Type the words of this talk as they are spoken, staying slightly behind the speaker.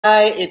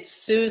Hi, it's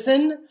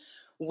Susan.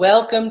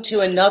 Welcome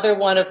to another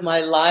one of my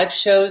live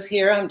shows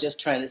here. I'm just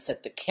trying to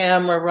set the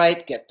camera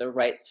right, get the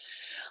right,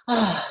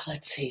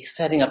 let's see,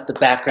 setting up the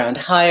background.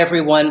 Hi,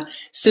 everyone.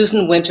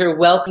 Susan Winter,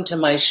 welcome to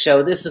my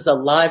show. This is a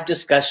live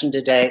discussion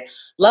today.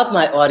 Love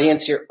my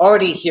audience. You're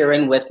already here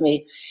and with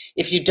me.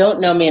 If you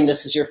don't know me and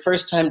this is your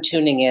first time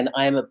tuning in,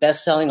 I am a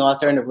best-selling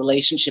author and a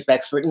relationship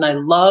expert, and I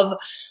love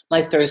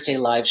my Thursday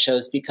live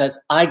shows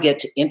because I get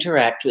to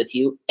interact with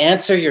you,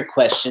 answer your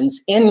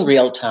questions in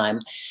real time,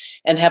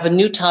 and have a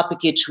new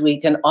topic each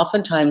week. And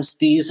oftentimes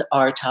these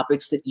are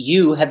topics that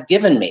you have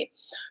given me.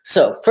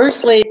 So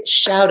firstly,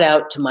 shout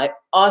out to my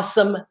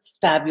awesome,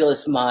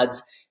 fabulous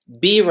mods,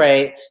 B.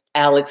 Ray,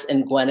 Alex,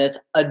 and Gwyneth.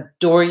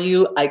 Adore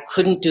you. I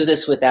couldn't do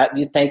this without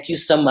you. Thank you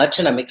so much.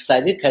 And I'm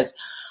excited because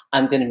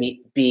I'm going to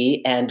meet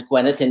B and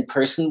Gwyneth in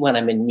person when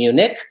I'm in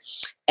Munich.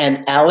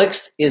 And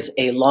Alex is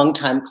a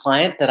longtime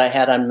client that I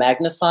had on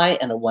Magnify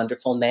and a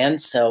wonderful man.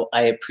 So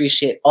I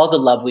appreciate all the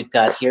love we've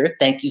got here.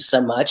 Thank you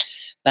so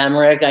much.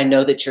 Bamareg, I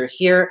know that you're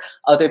here.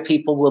 Other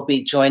people will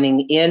be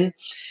joining in.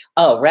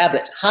 Oh,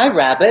 Rabbit. Hi,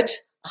 Rabbit.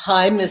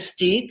 Hi,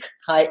 Mystique.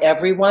 Hi,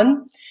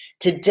 everyone.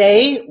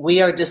 Today,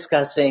 we are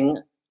discussing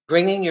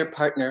bringing your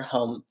partner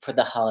home for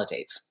the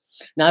holidays.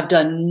 Now, I've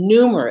done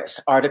numerous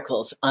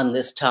articles on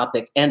this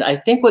topic, and I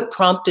think what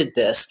prompted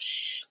this,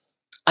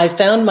 I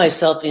found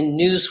myself in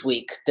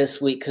Newsweek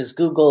this week because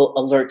Google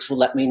Alerts will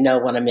let me know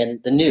when I'm in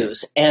the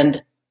news.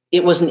 And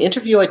it was an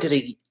interview I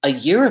did a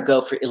year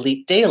ago for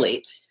Elite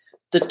Daily.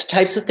 The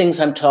types of things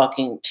I'm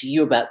talking to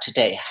you about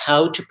today,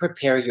 how to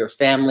prepare your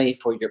family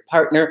for your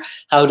partner,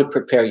 how to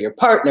prepare your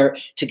partner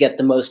to get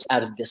the most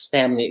out of this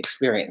family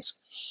experience.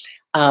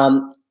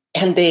 And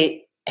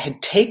they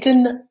had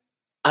taken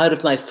out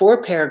of my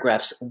 4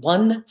 paragraphs,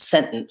 1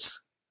 sentence,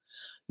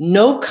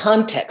 no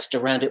context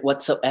around it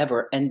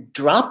whatsoever, and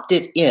dropped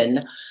it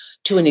in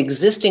to an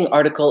existing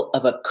article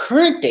of a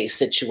current day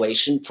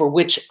situation for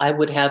which I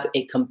would have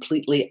a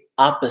completely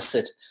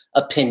opposite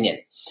opinion.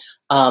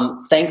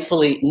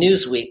 Thankfully,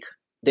 Newsweek,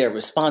 they're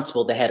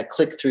responsible. They had a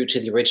click through to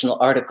the original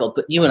article,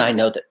 but you and I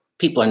know that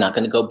people are not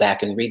going to go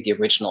back and read the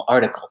original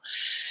article.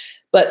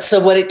 But so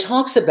what it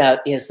talks about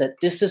is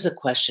that this is a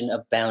question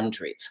of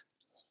boundaries.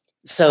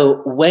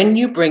 So when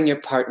you bring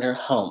your partner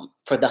home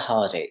for the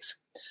holidays,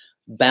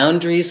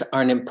 boundaries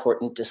are an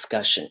important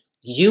discussion.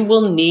 You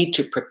will need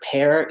to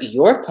prepare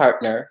your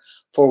partner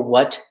for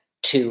what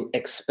to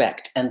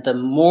expect. And the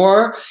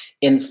more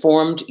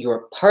informed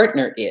your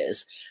partner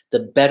is, the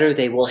better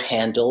they will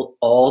handle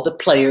all the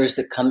players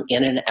that come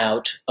in and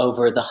out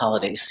over the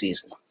holiday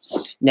season.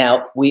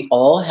 Now, we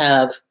all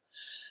have,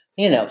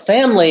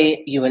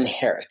 family you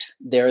inherit.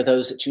 There are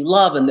those that you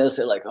love and those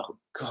that are like, oh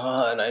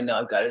God, I know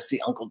I've got to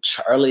see Uncle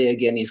Charlie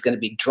again. He's going to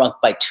be drunk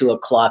by 2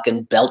 o'clock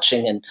and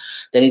belching, and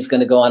then he's going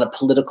to go on a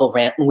political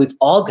rant. And we've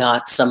all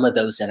got some of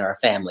those in our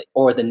family,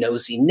 or the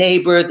nosy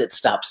neighbor that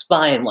stops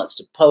by and wants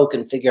to poke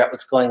and figure out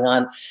what's going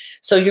on.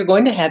 So you're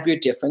going to have your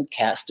different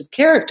cast of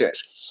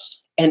characters.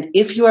 And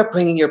if you are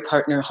bringing your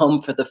partner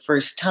home for the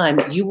first time,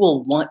 you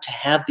will want to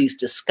have these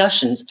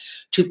discussions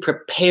to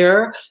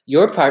prepare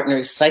your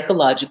partner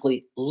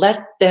psychologically.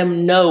 Let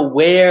them know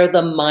where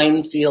the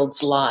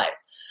minefields lie.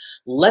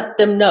 Let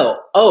them know,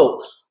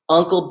 oh,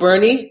 Uncle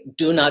Bernie,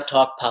 do not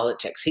talk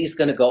politics. He's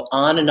going to go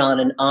on and on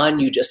and on.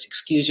 You just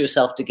excuse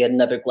yourself to get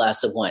another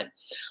glass of wine.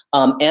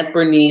 Aunt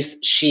Bernice,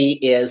 she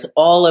is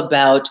all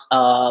about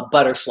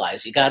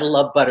butterflies. You got to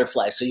love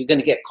butterflies. So you're going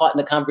to get caught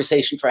in a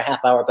conversation for a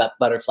half hour about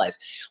butterflies.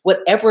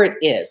 Whatever it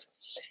is.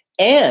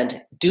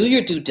 And do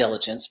your due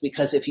diligence,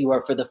 because if you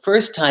are for the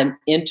first time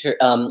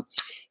introducing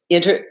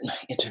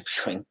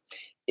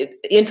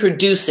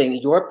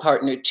your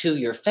partner to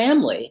your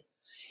family,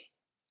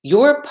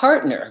 your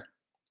partner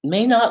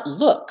may not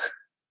look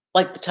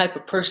like the type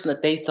of person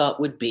that they thought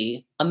would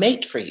be a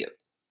mate for you.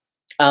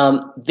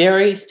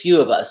 Very few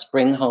of us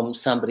bring home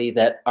somebody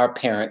that our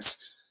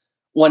parents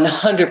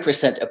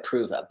 100%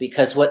 approve of,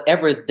 because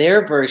whatever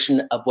their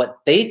version of what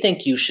they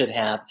think you should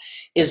have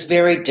is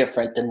very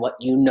different than what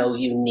you know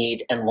you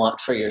need and want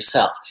for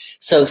yourself.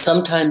 So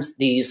sometimes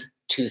these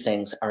 2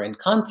 things are in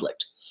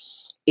conflict.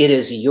 It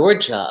is your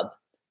job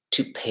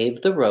to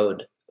pave the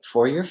road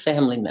for your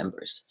family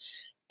members.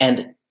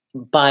 And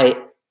by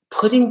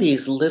putting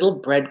these little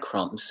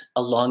breadcrumbs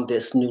along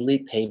this newly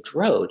paved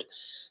road,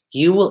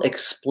 you will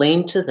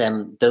explain to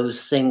them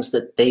those things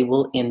that they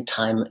will in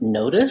time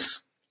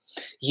notice.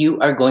 You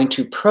are going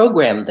to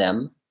program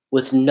them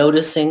with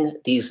noticing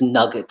these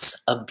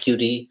nuggets of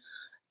beauty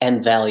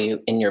and value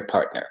in your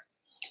partner.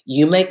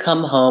 You may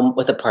come home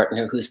with a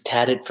partner who's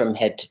tatted from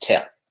head to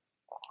tail.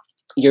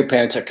 Your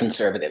parents are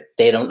conservative.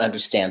 They don't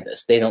understand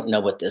this. They don't know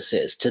what this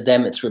is. To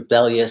them, it's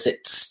rebellious.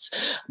 It's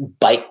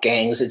bike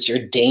gangs. It's you're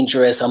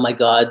dangerous. Oh my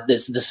God,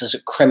 this is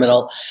a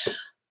criminal.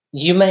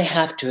 You may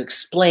have to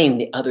explain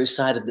the other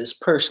side of this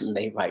person.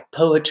 They write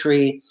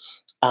poetry.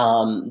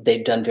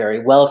 They've done very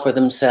well for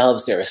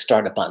themselves. They're a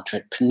startup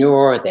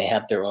entrepreneur. They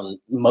have their own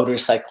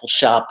motorcycle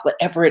shop,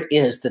 whatever it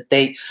is that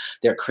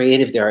they're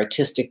creative, they're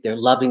artistic, they're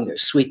loving, they're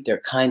sweet,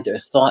 they're kind, they're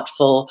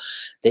thoughtful.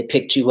 They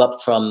picked you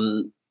up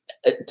from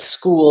at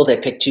school, they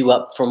picked you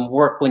up from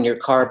work when your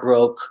car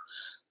broke.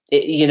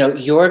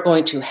 You're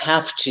going to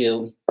have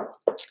to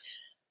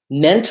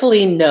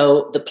mentally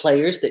know the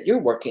players that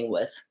you're working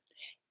with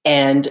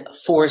and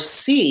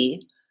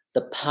foresee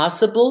the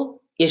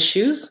possible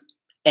issues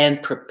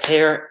and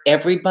prepare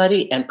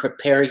everybody and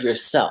prepare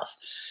yourself.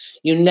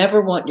 You never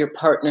want your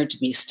partner to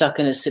be stuck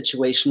in a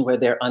situation where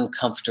they're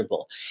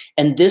uncomfortable.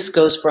 And this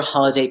goes for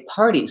holiday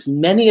parties.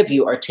 Many of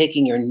you are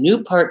taking your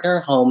new partner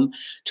home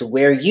to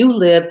where you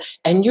live,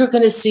 and you're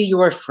going to see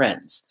your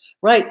friends,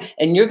 right?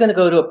 And you're going to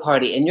go to a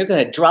party, and you're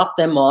going to drop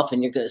them off,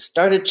 and you're going to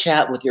start a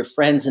chat with your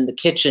friends in the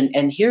kitchen.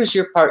 And here's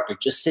your partner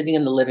just sitting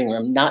in the living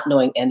room, not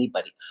knowing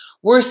anybody.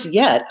 Worse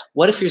yet,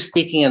 what if you're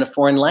speaking in a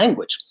foreign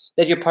language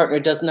that your partner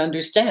doesn't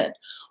understand?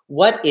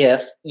 What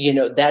if,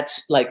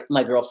 that's like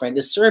my girlfriend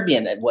is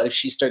Serbian, and what if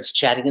she starts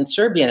chatting in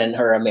Serbian and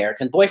her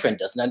American boyfriend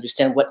doesn't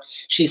understand what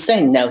she's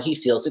saying? Now he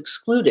feels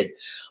excluded.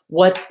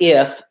 What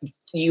if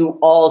you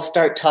all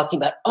start talking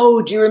about,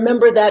 oh, do you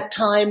remember that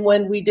time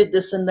when we did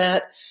this and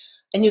that?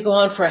 And you go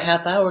on for a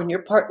half hour and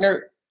your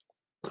partner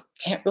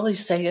can't really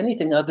say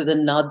anything other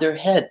than nod their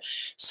head.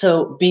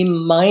 So be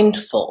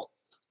mindful.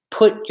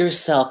 Put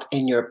yourself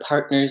in your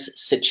partner's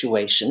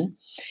situation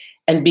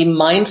and be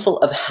mindful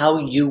of how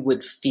you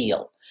would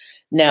feel.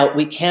 Now,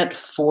 we can't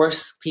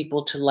force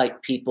people to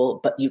like people,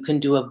 but you can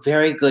do a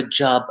very good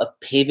job of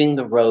paving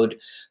the road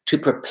to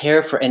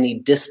prepare for any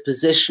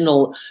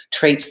dispositional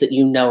traits that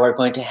you know are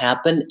going to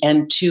happen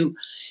and to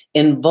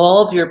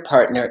involve your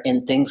partner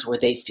in things where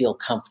they feel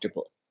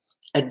comfortable.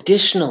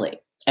 Additionally,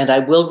 and I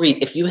will read,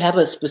 if you have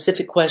a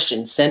specific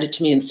question, send it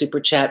to me in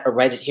Super Chat or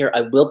write it here.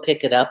 I will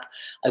pick it up.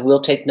 I will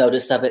take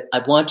notice of it. I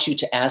want you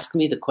to ask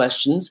me the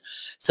questions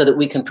so that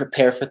we can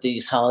prepare for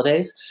these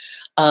holidays.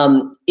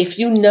 If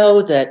you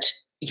know that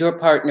your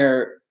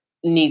partner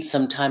needs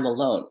some time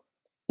alone,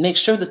 make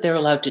sure that they're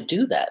allowed to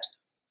do that.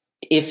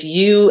 If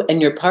you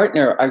and your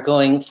partner are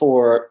going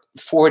for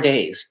 4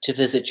 days to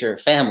visit your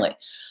family,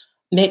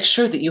 make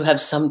sure that you have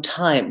some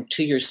time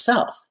to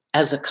yourself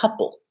as a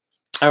couple.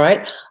 All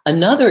right.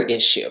 Another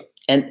issue,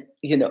 and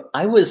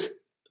I was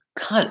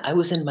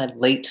in my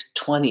late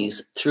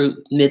 20s through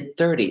mid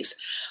 30s,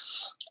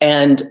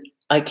 and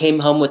I came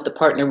home with the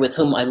partner with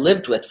whom I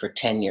lived with for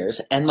 10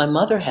 years, and my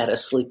mother had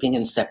us sleeping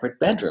in separate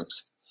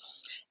bedrooms.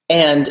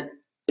 And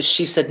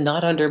she said,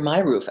 not under my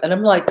roof. And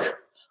I'm like,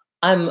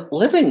 I'm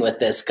living with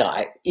this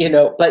guy,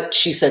 but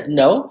she said,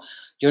 no,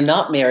 you're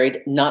not married,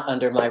 not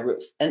under my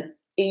roof. And,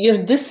 you're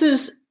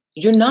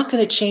not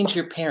going to change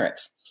your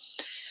parents.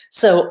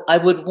 So I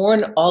would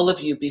warn all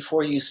of you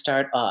before you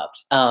start off,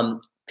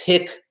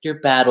 pick your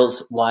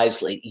battles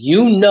wisely.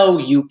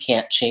 You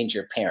can't change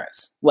your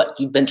parents. What,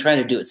 you've been trying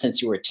to do it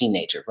since you were a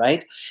teenager,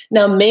 right?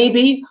 Now,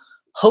 maybe,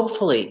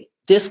 hopefully,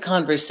 this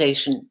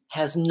conversation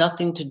has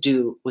nothing to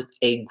do with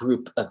a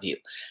group of you.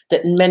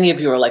 That many of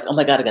you are like, oh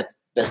my God, I got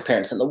the best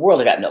parents in the world.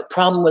 I got no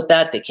problem with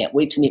that. They can't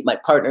wait to meet my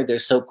partner. They're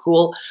so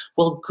cool.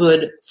 Well,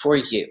 good for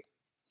you.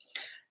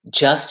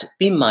 Just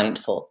be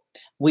mindful.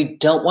 We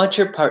don't want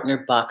your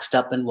partner boxed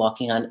up and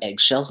walking on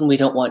eggshells, and we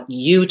don't want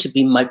you to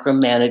be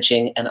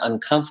micromanaging and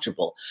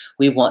uncomfortable.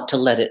 We want to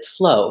let it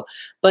flow.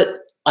 But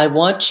I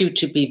want you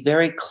to be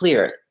very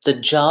clear. The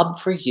job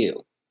for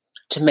you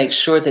to make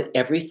sure that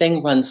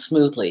everything runs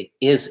smoothly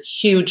is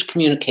huge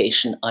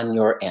communication on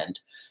your end.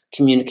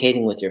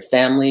 Communicating with your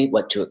family,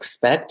 what to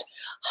expect,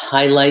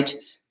 highlight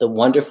the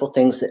wonderful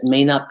things that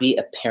may not be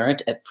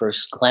apparent at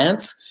first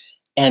glance,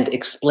 and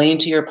explain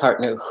to your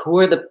partner who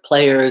are the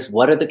players,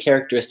 what are the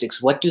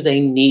characteristics, what do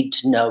they need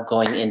to know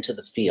going into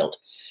the field.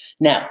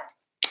 Now,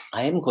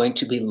 I am going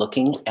to be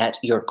looking at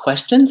your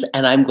questions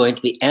and I'm going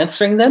to be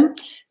answering them.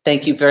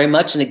 Thank you very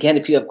much. And again,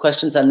 if you have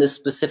questions on this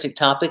specific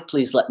topic,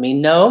 please let me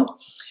know.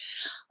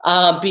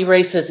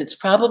 B-Ray says it's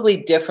probably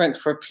different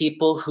for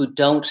people who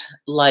don't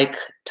like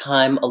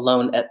time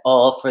alone at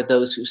all. For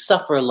those who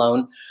suffer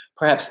alone,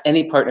 perhaps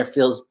any partner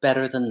feels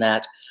better than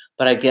that,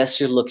 but I guess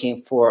you're looking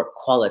for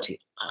quality.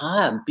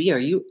 B, are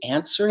you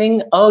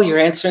answering? Oh, you're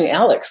answering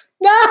Alex.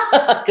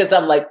 Because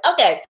I'm like,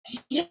 okay,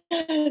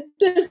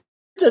 this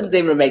doesn't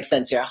even make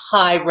sense here.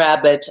 Hi,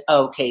 Rabbit.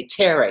 Okay,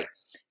 Terry.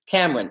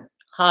 Cameron.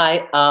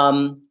 Hi.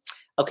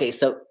 Okay,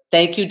 so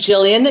thank you,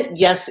 Jillian.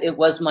 Yes, it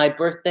was my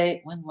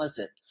birthday. When was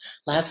it?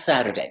 Last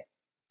Saturday.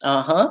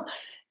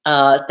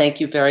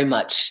 Thank you very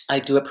much. I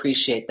do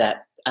appreciate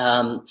that.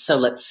 So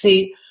let's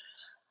see.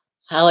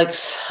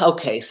 Alex.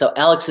 Okay, so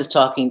Alex is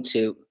talking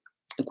to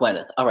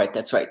Gwyneth. All right,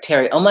 that's right.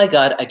 Terry, oh my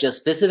God, I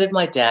just visited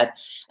my dad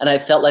and I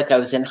felt like I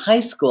was in high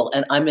school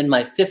and I'm in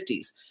my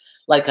 50s.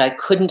 Like I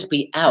couldn't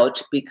be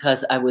out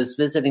because I was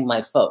visiting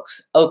my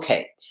folks.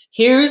 Okay,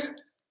 here's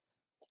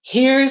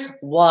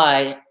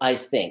why I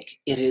think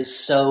it is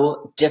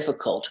so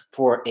difficult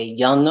for a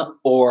young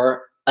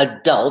or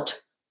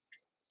adult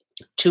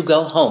to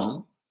go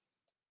home.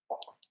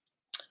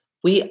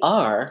 We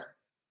are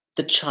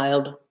the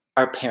child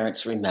our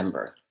parents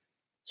remember.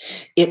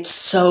 It's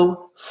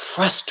so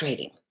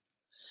frustrating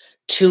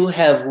to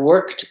have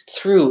worked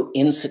through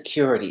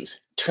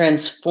insecurities,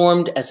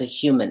 transformed as a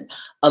human,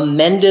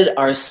 amended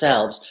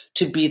ourselves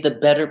to be the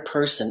better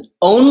person,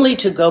 only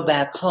to go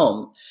back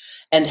home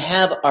and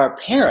have our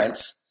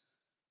parents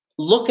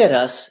look at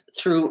us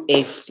through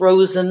a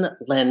frozen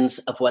lens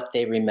of what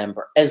they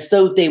remember, as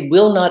though they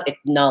will not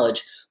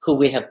acknowledge who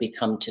we have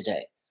become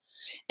today.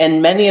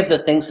 And many of the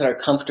things that are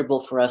comfortable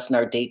for us in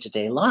our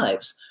day-to-day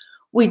lives,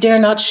 we dare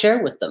not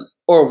share with them,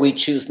 or we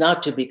choose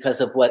not to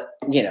because of what,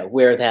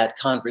 where that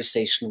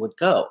conversation would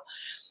go.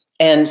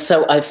 And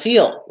so I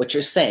feel what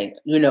you're saying,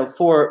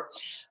 for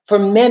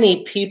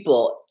many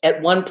people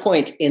at one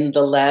point in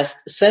the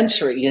last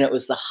century, it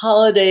was the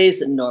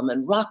holidays and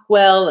Norman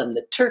Rockwell and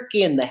the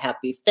turkey and the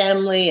happy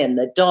family and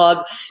the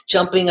dog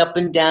jumping up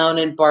and down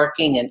and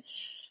barking and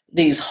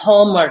these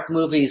Hallmark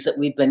movies that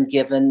we've been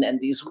given and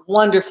these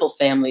wonderful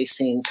family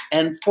scenes.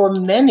 And for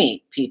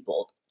many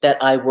people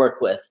that I work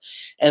with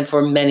and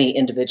for many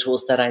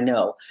individuals that I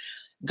know,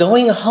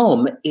 going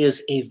home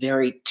is a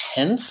very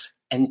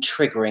tense and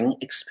triggering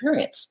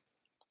experience.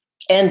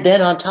 And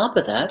then on top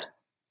of that,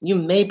 you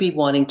may be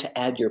wanting to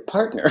add your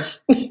partner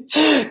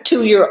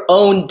to your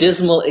own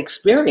dismal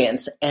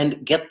experience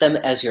and get them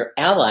as your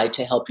ally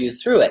to help you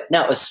through it.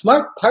 Now, a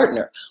smart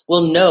partner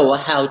will know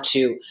how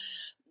to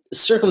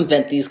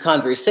circumvent these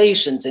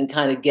conversations and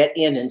kind of get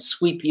in and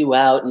sweep you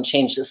out and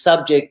change the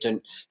subject.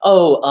 And,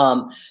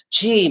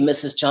 gee,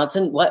 Mrs.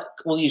 Johnson, what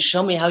will you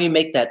show me how you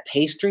make that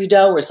pastry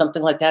dough or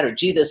something like that? Or,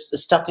 gee, this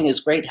stuffing is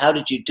great. How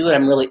did you do it?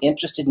 I'm really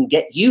interested in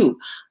get you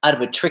out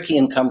of a tricky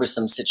and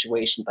cumbersome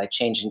situation by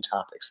changing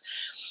topics.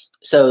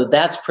 So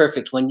that's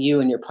perfect when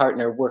you and your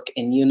partner work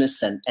in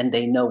unison and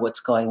they know what's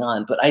going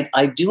on. But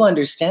I do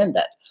understand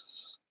that.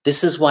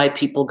 This is why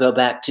people go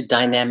back to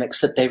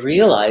dynamics that they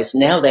realize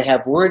now they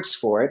have words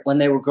for it. When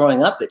they were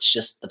growing up, it's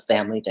just the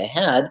family they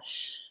had.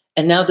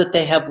 And now that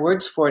they have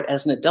words for it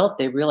as an adult,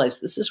 they realize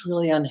this is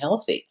really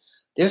unhealthy.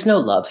 There's no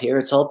love here.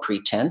 It's all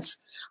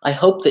pretense. I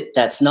hope that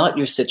that's not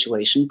your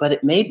situation, but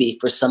it may be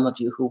for some of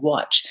you who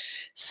watch.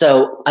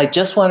 So I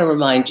just want to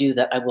remind you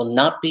that I will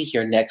not be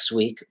here next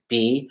week,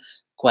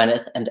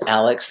 Gwyneth and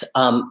Alex.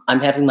 I'm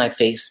having my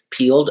face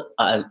peeled,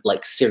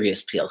 like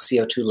serious peel,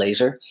 CO2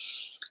 laser.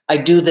 I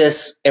do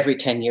this every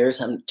 10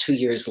 years. I'm 2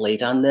 years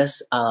late on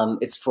this.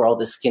 It's for all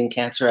the skin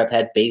cancer. I've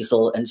had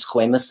basal and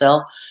squamous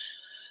cell.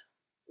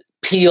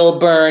 Peel,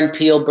 burn,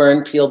 peel,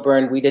 burn, peel,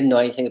 burn. We didn't know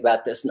anything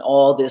about this and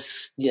all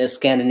this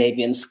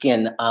Scandinavian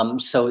skin.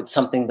 So it's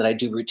something that I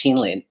do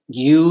routinely. And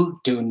you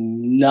do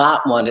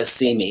not want to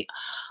see me.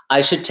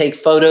 I should take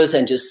photos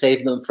and just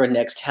save them for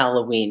next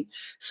Halloween.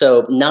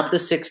 So not the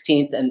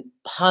 16th and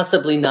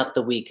possibly not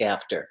the week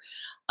after.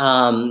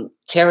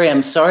 Terry,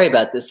 I'm sorry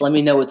about this. Let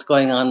me know what's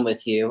going on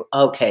with you.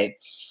 Okay.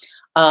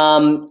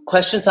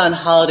 Questions on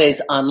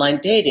holidays, online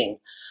dating.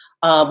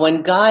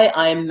 When guy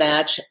I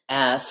match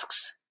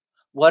asks,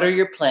 what are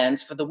your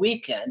plans for the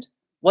weekend?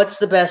 What's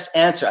the best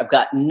answer? I've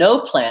got no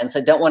plans.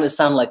 I don't want to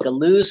sound like a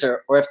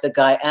loser. Or if the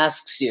guy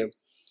asks you,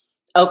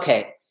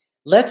 okay,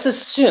 let's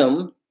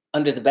assume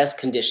under the best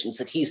conditions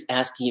that he's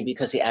asking you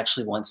because he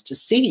actually wants to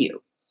see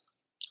you.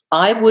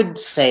 I would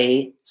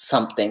say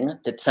something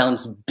that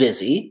sounds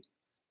busy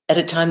at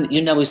a time that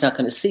you know he's not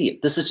going to see you.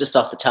 This is just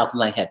off the top of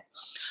my head.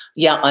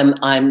 Yeah,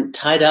 I'm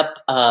tied up.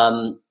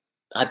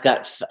 I've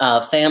got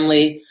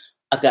family.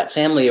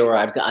 Or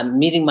I'm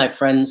meeting my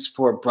friends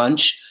for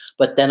brunch,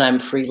 but then I'm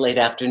free late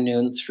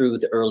afternoon through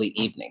the early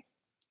evening,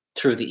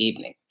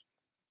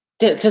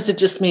 Because it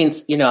just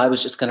means, I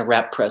was just going to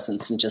wrap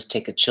presents and just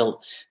take a chill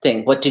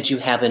thing. What did you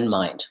have in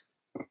mind?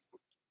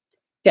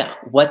 Yeah,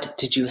 what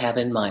did you have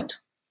in mind?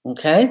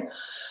 Okay,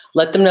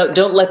 let them know.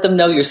 Don't let them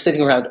know you're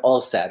sitting around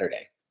all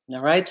Saturday.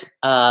 All right,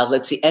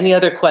 let's see. Any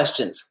other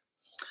questions?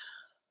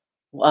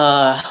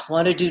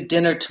 Want to do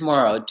dinner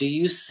tomorrow? Do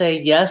you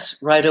say yes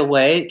right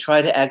away?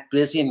 Try to act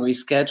busy and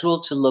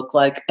reschedule to look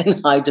like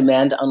in high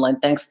demand online?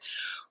 Thanks.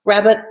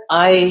 Rabbit,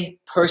 I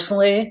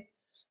personally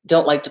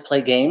don't like to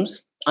play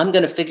games. I'm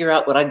going to figure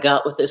out what I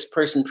got with this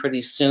person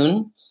pretty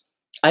soon.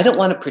 I don't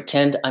want to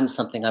pretend I'm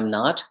something I'm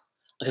not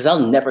because I'll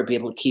never be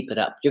able to keep it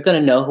up. You're going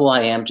to know who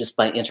I am just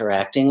by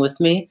interacting with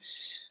me.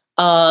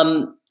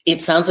 It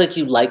sounds like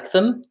you like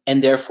them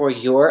and therefore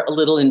you're a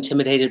little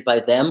intimidated by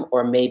them,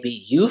 or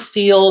maybe you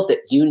feel that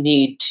you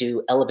need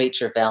to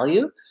elevate your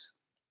value.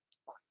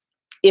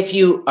 If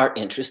you are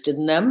interested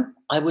in them,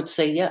 I would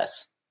say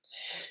yes.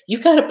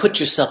 You got to put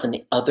yourself in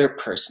the other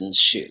person's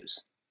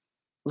shoes.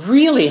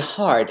 Really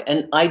hard.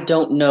 And I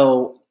don't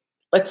know,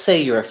 let's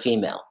say you're a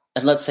female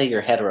and let's say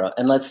you're hetero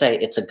and let's say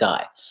it's a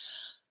guy.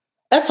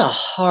 That's a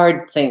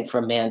hard thing for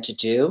a man to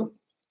do.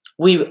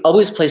 We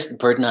always place the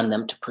burden on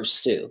them to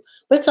pursue.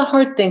 But it's a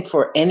hard thing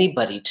for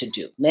anybody to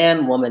do.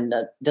 Man, woman,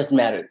 doesn't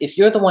matter. If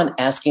you're the one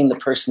asking the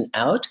person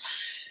out,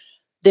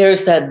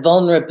 there's that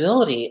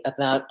vulnerability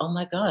about, oh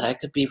my God, I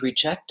could be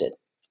rejected.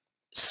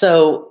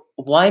 So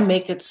why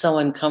make it so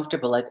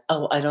uncomfortable? Like,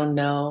 oh, I don't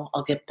know.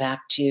 I'll get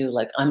back to you.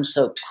 Like, I'm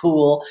so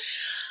cool.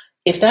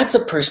 If that's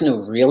a person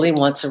who really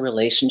wants a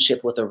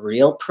relationship with a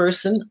real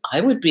person,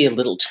 I would be a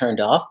little turned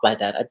off by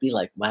that. I'd be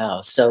like,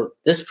 wow, so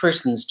this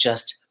person's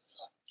just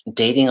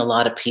dating a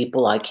lot of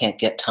people. I can't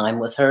get time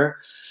with her.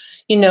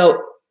 You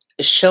know,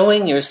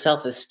 showing your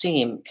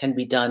self-esteem can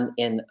be done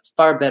in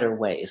far better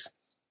ways.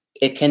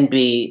 It can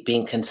be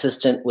being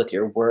consistent with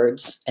your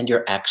words and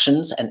your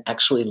actions and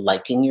actually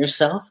liking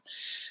yourself.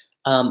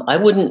 I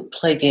wouldn't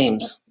play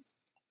games.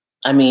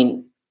 I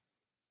mean,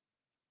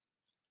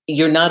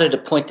 you're not at a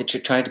point that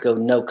you're trying to go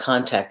no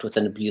contact with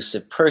an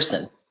abusive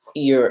person.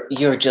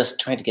 You're just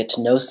trying to get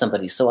to know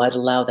somebody. So I'd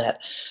allow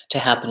that to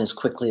happen as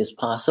quickly as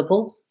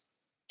possible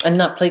and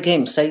not play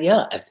games. Say,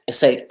 yeah,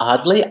 say,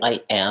 oddly,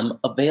 I am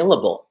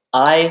available.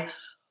 I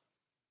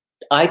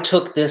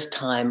took this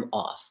time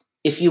off.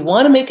 If you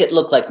want to make it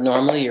look like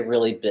normally you're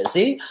really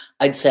busy,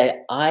 I'd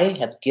say I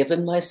have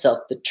given myself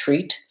the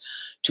treat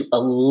to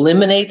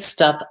eliminate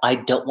stuff I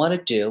don't want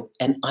to do,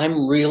 and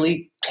I'm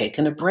really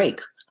taking a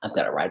break. I'm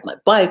going to ride my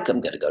bike. I'm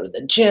going to go to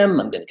the gym.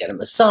 I'm going to get a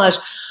massage.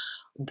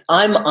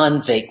 I'm on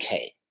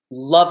vacay.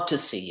 Love to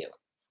see you.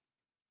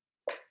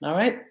 All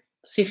right.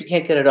 See if you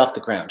can't get it off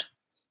the ground.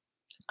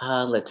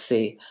 Let's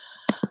see.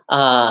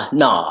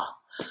 Nah.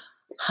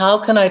 How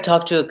can I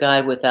talk to a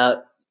guy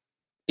without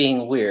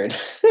being weird?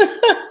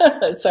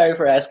 Sorry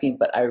for asking,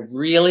 but I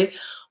really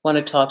want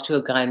to talk to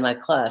a guy in my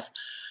class.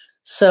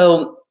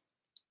 So,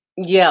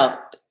 yeah,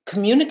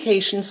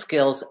 communication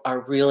skills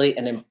are really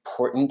an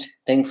important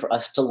thing for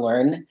us to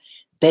learn.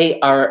 They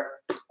are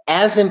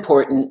as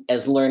important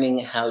as learning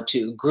how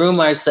to groom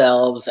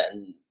ourselves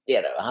and,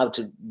 how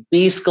to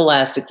be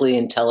scholastically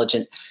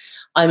intelligent.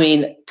 I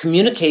mean,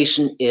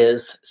 communication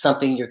is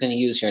something you're going to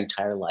use your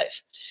entire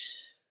life.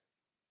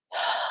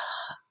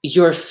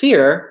 Your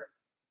fear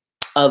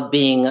of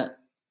being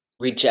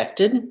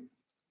rejected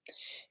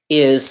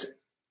is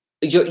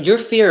your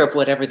fear of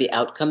whatever the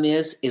outcome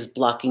is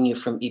blocking you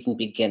from even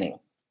beginning.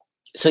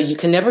 So you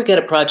can never get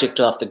a project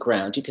off the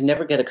ground. You can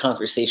never get a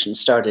conversation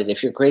started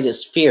if your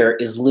greatest fear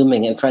is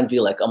looming in front of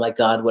you like, oh my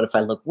God, what if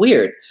I look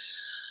weird?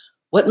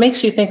 What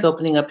makes you think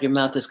opening up your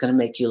mouth is going to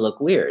make you look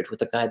weird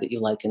with a guy that you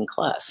like in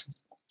class?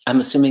 I'm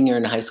assuming you're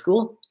in high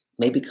school,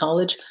 maybe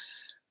college.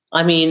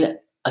 I mean,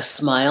 a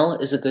smile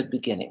is a good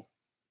beginning.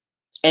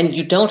 And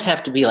you don't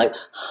have to be like,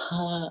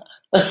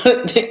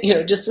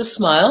 just a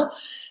smile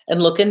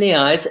and look in the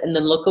eyes and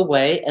then look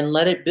away and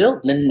let it build.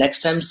 And then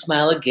next time,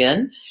 smile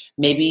again.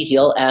 Maybe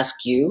he'll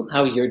ask you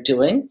how you're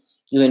doing.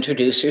 You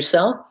introduce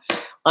yourself.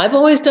 I've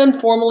always done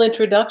formal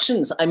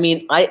introductions. I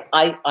mean,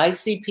 I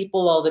see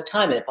people all the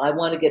time. And if I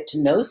want to get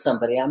to know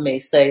somebody, I may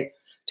say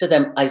to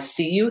them, I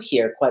see you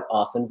here quite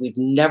often. We've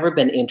never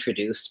been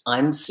introduced.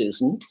 I'm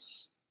Susan.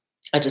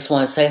 I just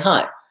want to say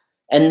hi.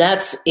 And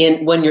that's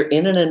when you're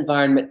in an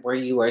environment where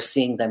you are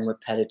seeing them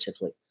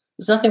repetitively.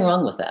 There's nothing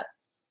wrong with that.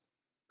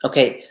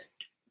 Okay,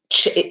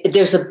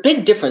 there's a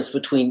big difference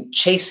between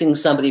chasing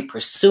somebody,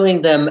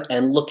 pursuing them,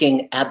 and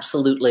looking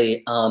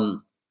absolutely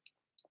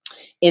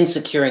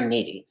insecure and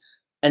needy,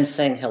 and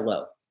saying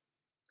hello.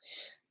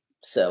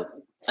 So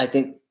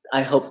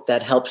I hope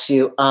that helps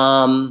you.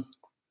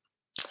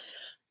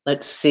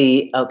 Let's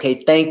see. Okay,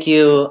 thank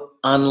you.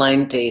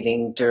 Online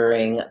dating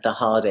during the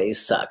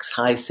holidays sucks.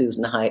 Hi,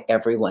 Susan. Hi,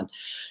 everyone.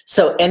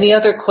 So any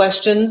other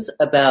questions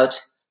about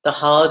the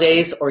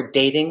holidays or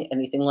dating,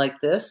 anything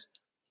like this?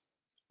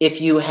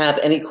 If you have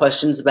any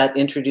questions about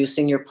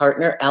introducing your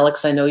partner,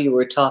 Alex, I know you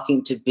were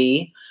talking to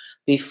B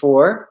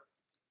before,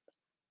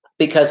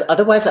 because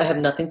otherwise I have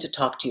nothing to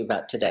talk to you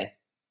about today.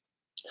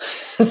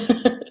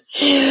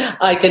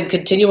 I can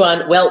continue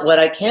on. Well, what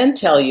I can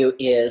tell you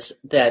is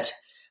that,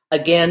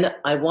 again,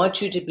 I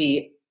want you to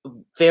be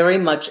very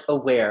much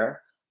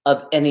aware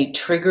of any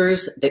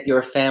triggers that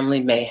your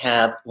family may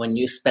have when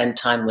you spend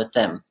time with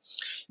them.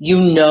 You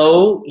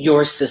know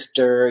your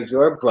sister,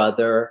 your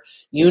brother,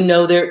 you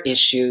know their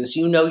issues,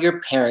 you know your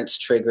parents'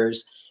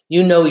 triggers,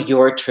 you know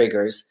your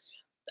triggers.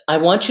 I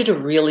want you to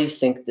really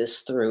think this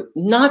through,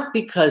 not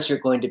because you're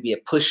going to be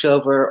a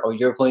pushover or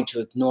you're going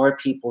to ignore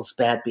people's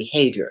bad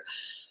behavior,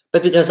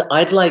 but because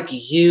I'd like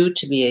you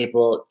to be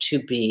able to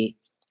be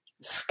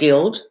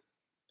skilled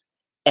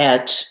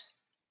at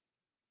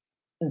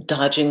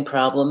dodging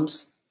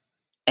problems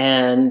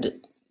and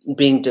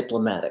being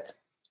diplomatic.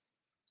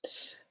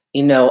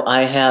 You know,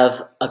 I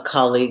have a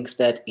colleague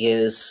that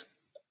is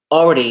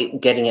already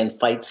getting in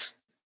fights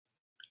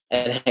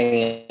and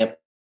hanging up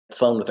the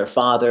phone with her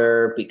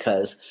father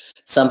because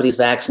somebody's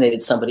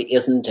vaccinated, somebody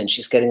isn't, and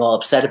she's getting all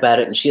upset about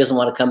it, and she doesn't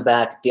want to come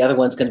back. The other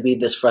one's going to be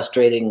this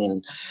frustrating.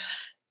 And,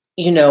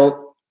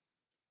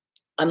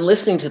 I'm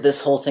listening to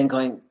this whole thing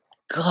going,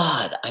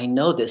 God, I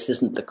know this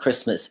isn't the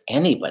Christmas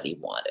anybody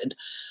wanted.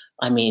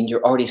 I mean,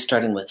 you're already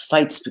starting with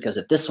fights because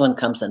if this one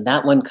comes and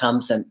that one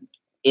comes, and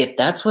if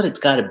that's what it's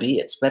got to be,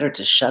 it's better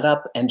to shut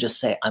up and just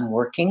say, I'm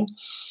working.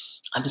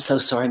 I'm so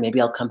sorry.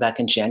 Maybe I'll come back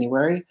in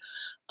January.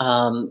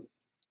 I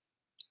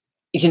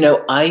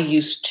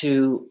used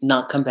to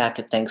not come back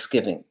at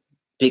Thanksgiving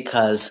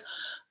because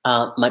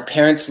my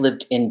parents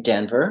lived in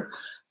Denver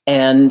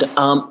and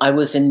I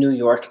was in New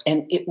York,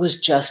 and it was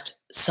just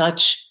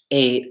such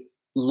a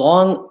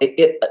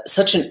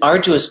such an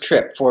arduous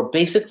trip for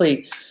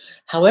basically,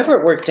 however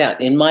it worked out.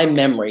 In my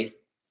memory,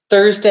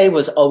 Thursday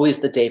was always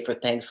the day for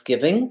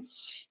Thanksgiving.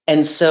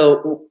 And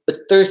so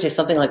Thursday,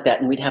 something like that,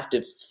 and we'd have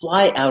to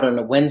fly out on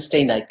a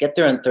Wednesday night, get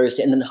there on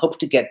Thursday, and then hope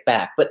to get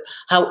back. But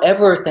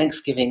however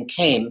Thanksgiving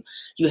came,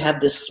 you have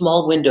this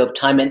small window of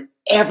time, and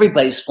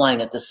everybody's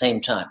flying at the same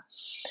time.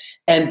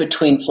 And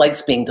between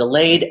flights being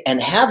delayed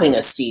and having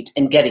a seat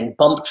and getting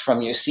bumped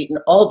from your seat and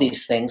all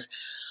these things,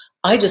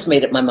 I just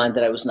made up my mind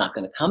that I was not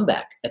going to come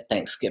back at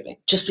Thanksgiving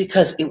just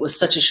because it was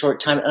such a short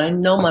time. And I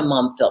know my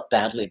mom felt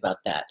badly about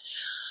that.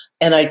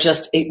 And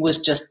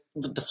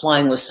the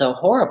flying was so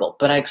horrible.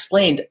 But I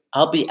explained,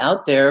 I'll be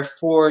out there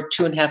for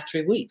 2.5,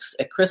 3 weeks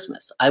at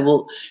Christmas. I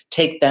will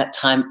take that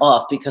time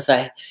off because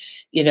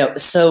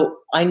so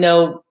I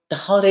know the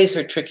holidays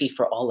are tricky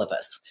for all of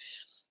us.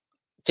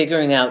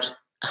 Figuring out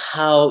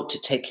how to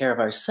take care of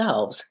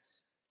ourselves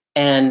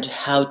and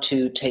how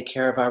to take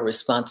care of our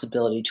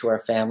responsibility to our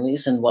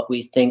families and what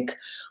we think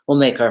will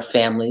make our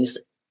families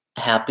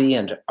happy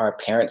and our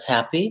parents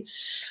happy.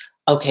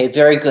 Okay,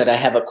 very good. I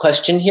have a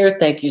question here.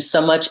 Thank you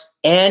so much.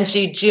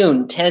 Angie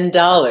June,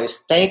 $10.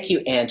 Thank you,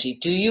 Angie.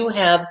 Do you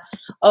have,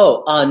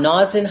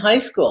 Na's in high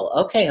school.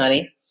 Okay,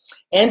 honey.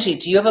 Angie,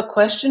 do you have a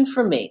question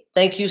for me?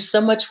 Thank you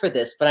so much for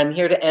this, but I'm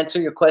here to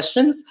answer your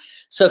questions.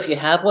 So if you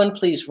have one,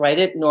 please write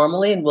it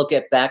normally and we'll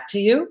get back to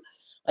you.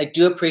 I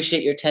do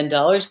appreciate your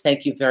 $10.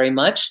 Thank you very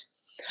much.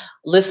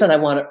 Listen, I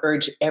want to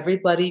urge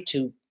everybody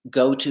to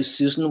go to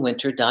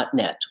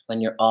susanwinter.net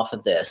when you're off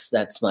of this.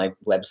 That's my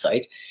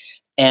website.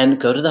 And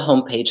go to the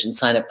homepage and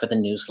sign up for the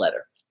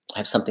newsletter. I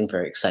have something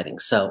very exciting.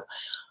 So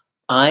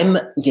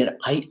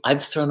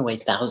I've thrown away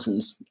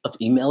thousands of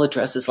email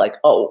addresses like,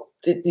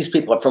 these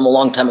people are from a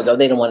long time ago.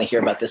 They don't want to hear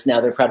about this now.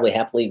 They're probably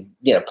happily,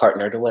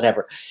 partnered or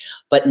whatever.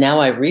 But now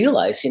I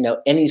realize,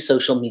 any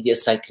social media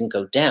site can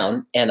go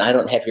down and I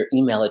don't have your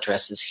email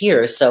addresses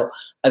here. So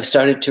I've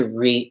started to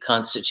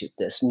reconstitute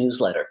this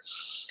newsletter.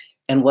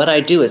 And what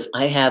I do is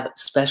I have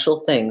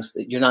special things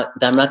that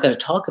I'm not going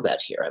to talk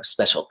about here. I have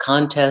special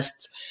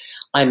contests.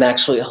 I'm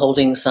actually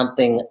holding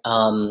something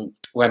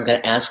where I'm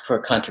going to ask for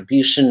a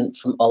contribution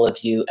from all of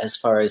you as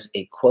far as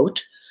a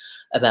quote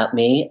about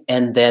me.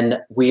 And then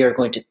we are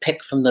going to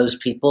pick from those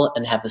people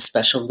and have a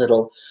special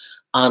little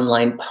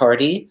online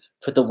party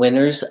for the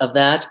winners of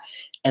that.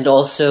 And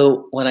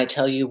also when I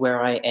tell you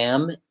where I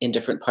am in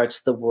different parts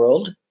of the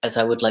world, as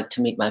I would like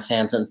to meet my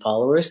fans and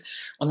followers,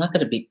 I'm not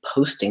going to be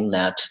posting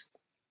that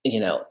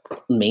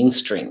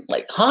mainstream,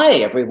 like, hi,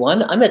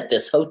 everyone, I'm at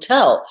this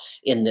hotel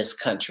in this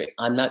country.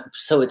 I'm not,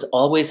 so it's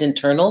always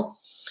internal.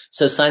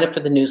 So sign up for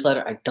the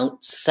newsletter. I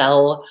don't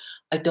sell,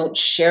 I don't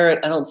share it.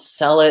 I don't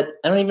sell it.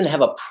 I don't even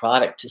have a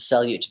product to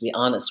sell you, to be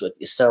honest with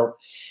you. So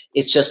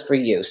it's just for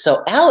you.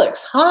 So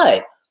Alex,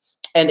 hi.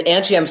 And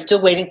Angie, I'm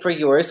still waiting for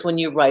yours when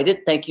you write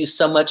it. Thank you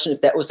so much. And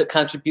if that was a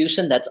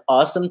contribution, that's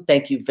awesome.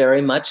 Thank you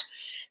very much.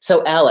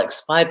 So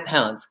Alex,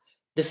 £5.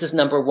 This is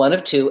number 1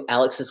 of 2.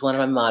 Alex is one of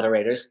my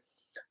moderators.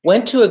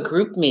 Went to a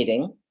group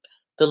meeting.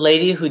 The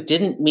lady who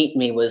didn't meet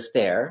me was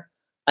there.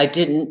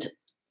 The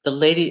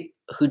lady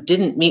who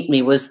didn't meet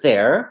me was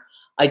there.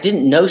 I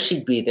didn't know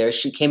she'd be there.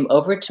 She came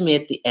over to me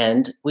at the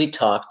end. We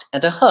talked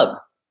and a hug.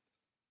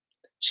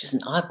 She's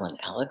an odd one,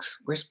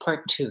 Alex. Where's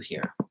part 2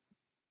 here?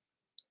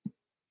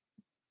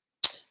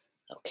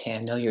 Okay, I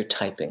know you're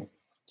typing.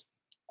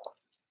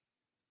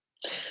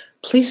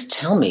 Please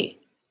tell me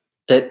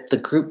that the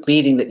group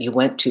meeting that you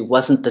went to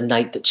wasn't the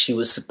night that she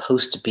was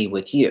supposed to be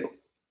with you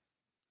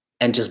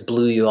and just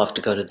blew you off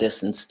to go to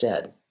this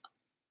instead.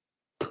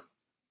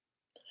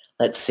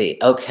 Let's see.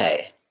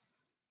 Okay.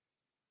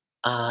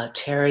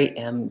 Terry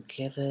M.,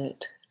 give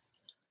it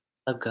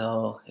a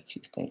go if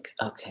you think.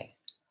 Okay.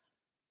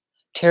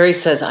 Terry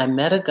says, I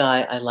met a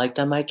guy I liked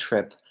on my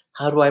trip.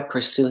 How do I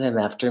pursue him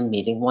after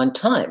meeting one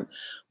time?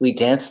 We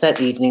danced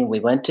that evening. We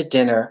went to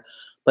dinner,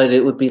 but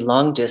it would be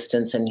long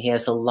distance, and he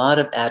has a lot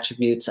of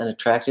attributes and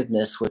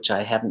attractiveness, which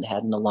I haven't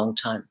had in a long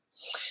time.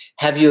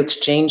 Have you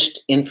exchanged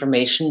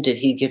information? Did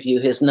he give you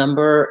his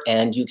number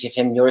and you give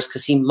him yours?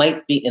 Because he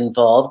might be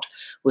involved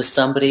with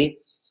somebody,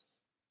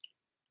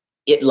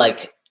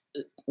 like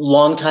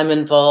long time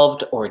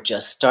involved or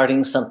just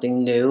starting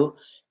something new,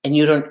 and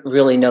you don't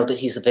really know that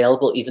he's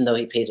available, even though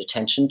he paid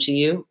attention to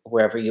you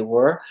wherever you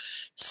were.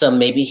 So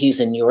maybe he's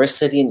in your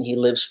city and he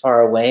lives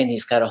far away and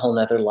he's got a whole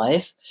nother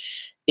life.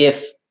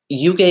 If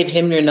you gave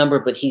him your number,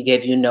 but he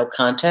gave you no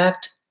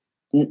contact,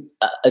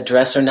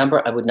 address or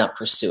number, I would not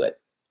pursue it.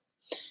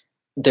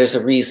 There's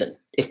a reason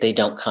if they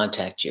don't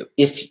contact you.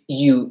 If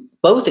you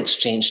both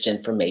exchanged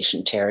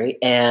information, Terry,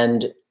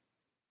 and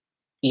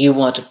you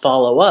want to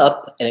follow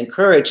up and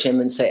encourage him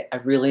and say, I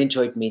really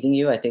enjoyed meeting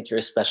you. I think you're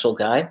a special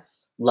guy.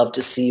 Love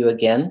to see you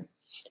again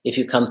if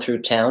you come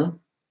through town,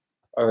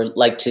 or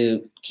like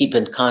to keep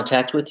in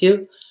contact with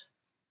you.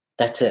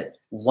 That's it.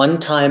 One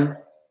time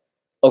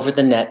over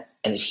the net.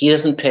 And if he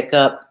doesn't pick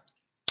up,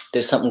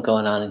 there's something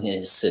going on in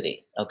his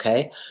city.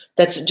 Okay.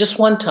 That's just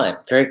one time.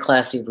 Very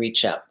classy.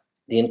 Reach out.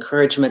 The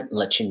encouragement and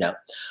let you know.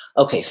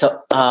 Okay.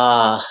 So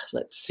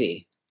let's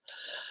see.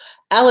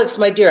 Alex,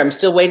 my dear, I'm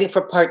still waiting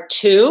for part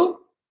 2.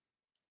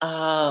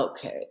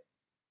 Okay.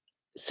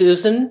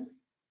 Susan,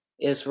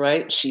 is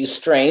right. She's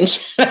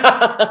strange.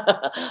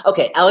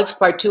 Okay, Alex,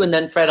 part two, and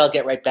then Fred, I'll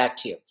get right back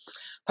to you.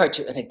 Part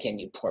two, and again,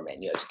 you poor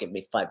man, you have to give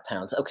me 5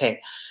 pounds.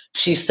 Okay,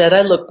 she said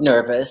I looked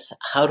nervous.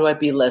 How do I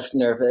be less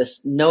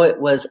nervous? No,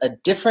 it was a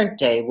different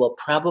day. We'll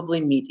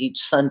probably meet each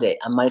Sunday.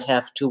 I might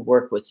have to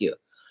work with you.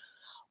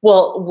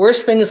 Well,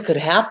 worse things could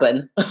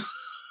happen.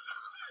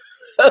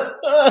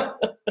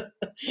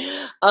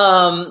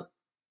 um,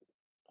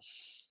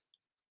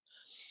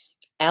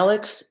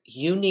 Alex,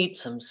 you need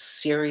some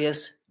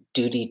serious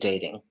duty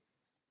dating.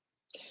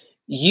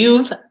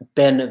 You've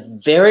been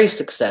very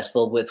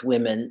successful with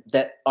women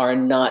that are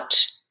not,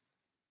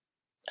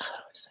 how do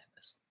I say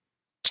this?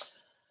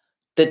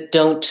 That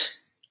don't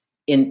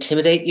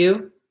intimidate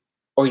you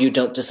or you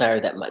don't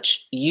desire that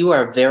much. You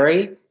are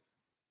very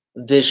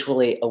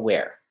visually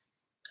aware.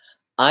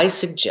 I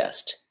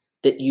suggest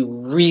that you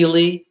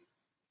really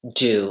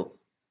do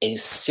a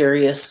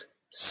serious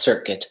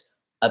circuit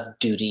of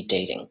duty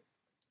dating.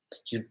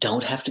 You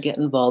don't have to get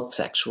involved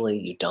sexually.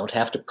 You don't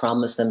have to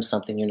promise them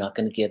something you're not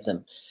going to give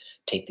them.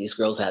 Take these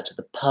girls out to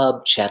the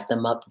pub, chat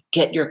them up,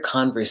 get your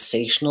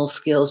conversational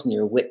skills and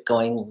your wit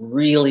going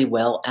really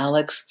well,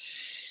 Alex.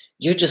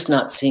 You're just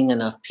not seeing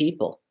enough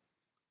people.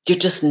 You're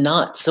just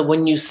not. So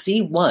when you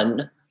see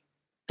one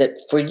that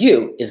for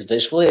you is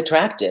visually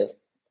attractive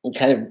and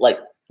kind of like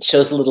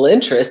shows a little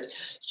interest,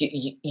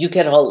 you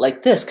get all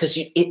like this because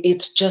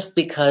it's just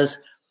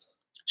because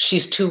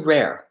she's too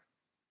rare.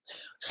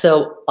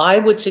 So I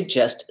would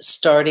suggest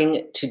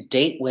starting to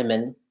date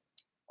women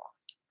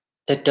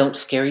that don't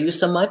scare you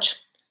so much,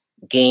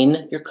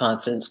 gain your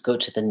confidence, go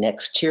to the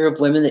next tier of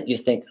women that you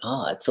think,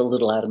 oh, it's a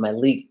little out of my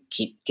league.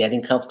 Keep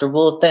getting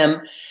comfortable with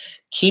them.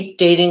 Keep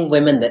dating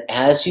women that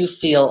as you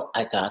feel,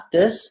 I got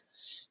this,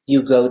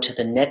 you go to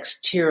the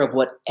next tier of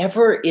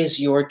whatever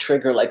is your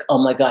trigger, like,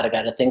 oh my God, I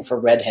got a thing for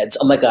redheads.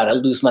 Oh my God, I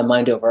lose my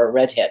mind over a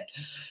redhead.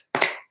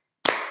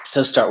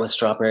 So start with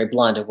strawberry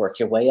blonde and work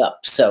your way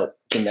up. So,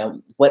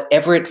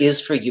 whatever it is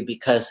for you,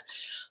 because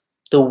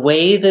the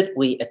way that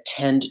we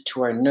attend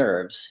to our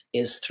nerves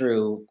is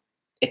through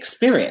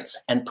experience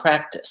and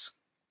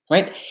practice,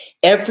 right?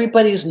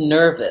 Everybody's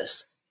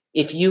nervous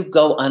if you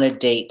go on a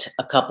date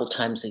a couple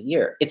times a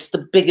year. It's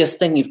the biggest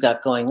thing you've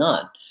got going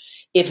on.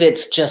 If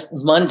it's just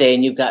Monday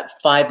and you've got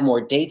 5 more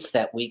dates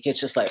that week, it's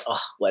just like, oh,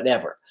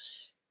 whatever.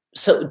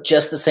 So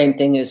just the same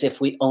thing as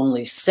if we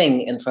only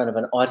sing in front of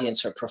an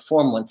audience or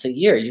perform once a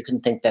year, you can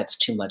think that's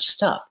too much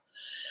stuff.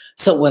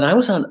 So when I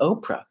was on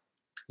Oprah,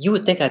 you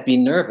would think I'd be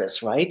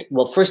nervous, right?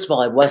 Well, first of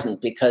all, I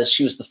wasn't because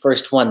she was the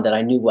first one that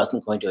I knew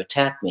wasn't going to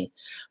attack me.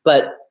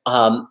 But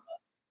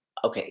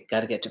okay, got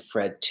to get to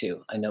Fred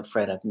too. I know,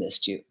 Fred, I've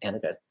missed you, and I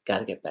got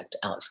to get back to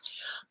Alex.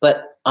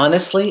 But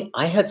honestly,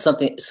 I had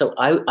something. So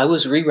I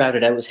was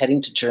rerouted. I was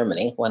heading to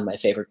Germany, one of my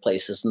favorite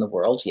places in the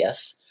world,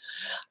 yes.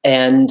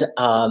 And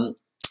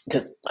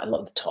because I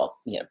love the tall,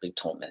 big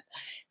tall men.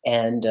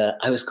 And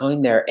I was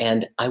going there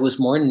and I was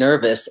more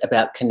nervous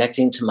about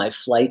connecting to my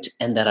flight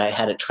and that I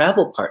had a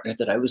travel partner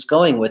that I was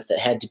going with that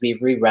had to be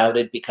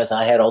rerouted because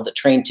I had all the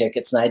train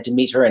tickets and I had to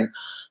meet her in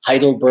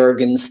Heidelberg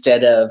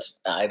instead of,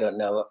 I don't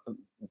know,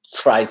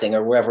 Freising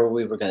or wherever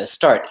we were going to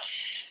start.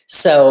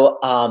 So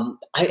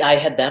I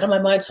had that on my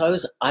mind. So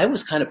I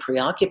was kind of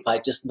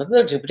preoccupied, just like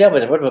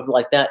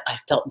that. I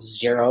felt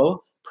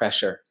zero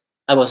pressure.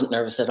 I wasn't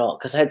nervous at all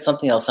because I had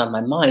something else on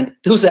my mind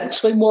that was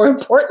actually more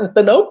important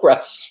than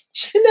Oprah.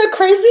 Isn't that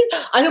crazy?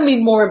 I don't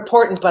mean more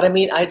important, but I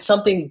mean I had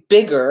something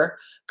bigger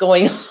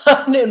going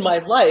on in my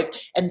life.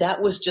 And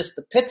that was just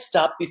the pit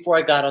stop before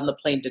I got on the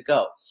plane to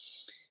go.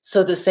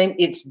 So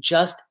it's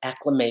just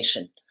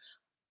acclimation.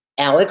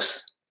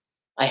 Alex,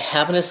 I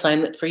have an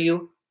assignment for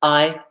you.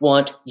 I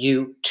want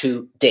you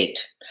to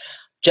date.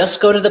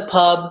 Just go to the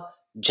pub.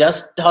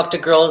 Just talk to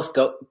girls.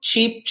 Go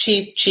cheap,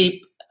 cheap,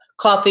 cheap.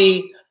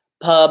 Coffee,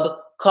 pub,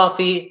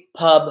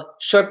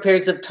 short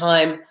periods of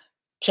time,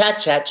 chat,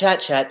 chat, chat,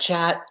 chat,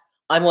 chat.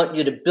 I want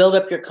you to build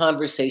up your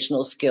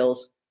conversational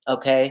skills,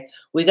 okay?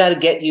 We got to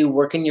get you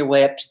working your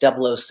way up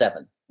to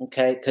 007,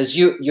 okay? Because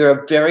you're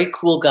a very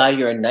cool guy.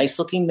 You're a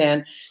nice-looking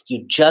man.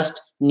 You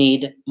just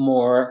need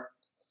more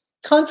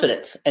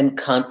confidence, and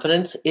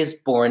confidence is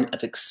born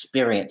of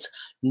experience.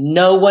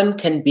 No one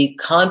can be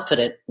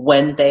confident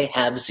when they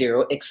have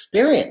zero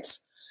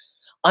experience.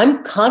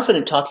 I'm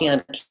confident talking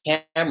on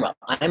camera.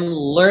 I'm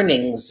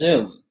learning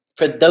Zoom.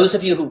 For those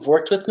of you who've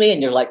worked with me and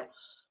you're like,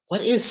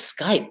 what is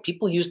Skype?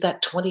 People used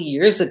that 20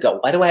 years ago.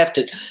 Why do I have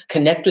to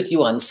connect with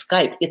you on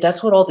Skype?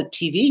 That's what all the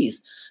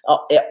TVs,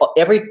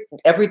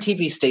 every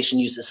TV station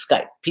uses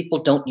Skype. People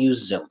don't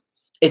use Zoom.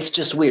 It's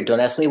just weird.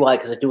 Don't ask me why,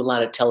 because I do a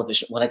lot of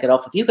television. When I get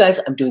off with you guys,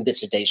 I'm doing the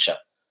Today Show.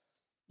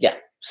 Yeah.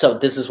 So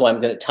this is why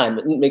I'm going to time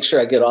it and make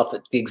sure I get off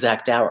at the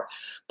exact hour.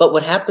 But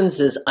what happens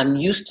is I'm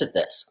used to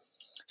this.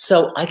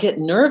 So I get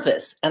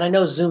nervous, and I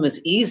know Zoom is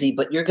easy,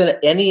 but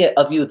any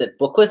of you that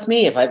book with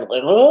me, if I'm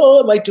like,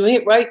 oh, am I doing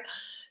it right?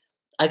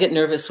 I get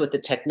nervous with the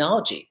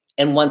technology.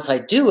 And once I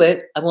do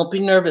it, I won't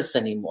be nervous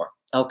anymore.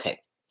 Okay.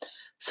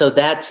 So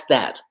that's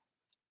that.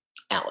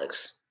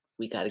 Alex,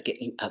 we got to get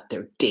you out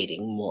there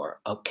dating more.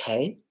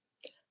 Okay.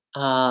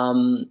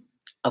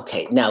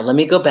 Okay, now let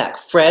me go back.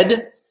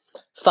 Fred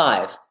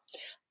 5,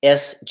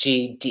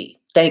 SGD.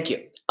 Thank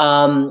you.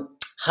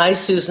 Hi,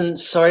 Susan.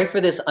 Sorry for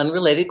this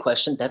unrelated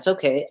question. That's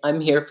okay. I'm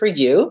here for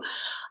you.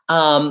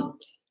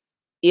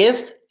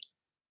 If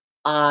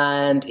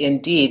and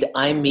indeed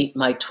I meet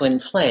my twin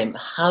flame,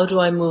 how do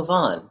I move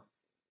on?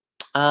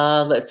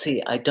 Let's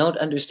see. I don't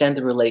understand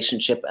the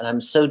relationship, and I'm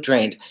so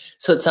drained.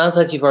 So it sounds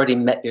like you've already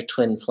met your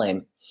twin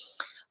flame.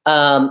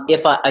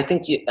 I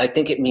think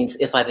it means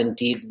if I've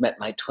indeed met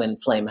my twin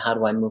flame, how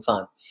do I move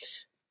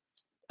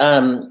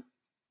on?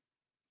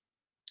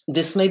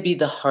 This may be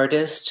the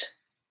hardest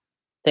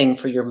thing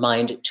for your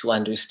mind to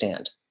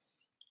understand.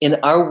 In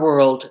our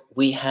world,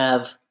 we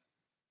have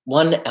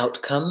one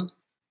outcome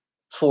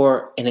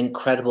for an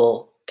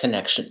incredible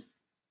connection.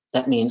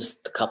 That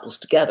means the couple's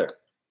together.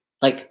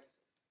 Like,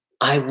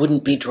 I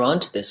wouldn't be drawn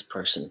to this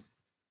person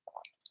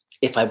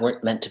if I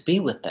weren't meant to be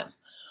with them.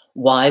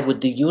 Why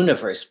would the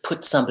universe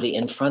put somebody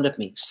in front of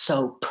me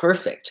so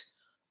perfect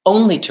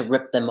only to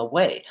rip them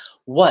away?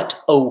 What,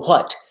 oh,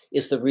 what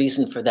is the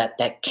reason for that?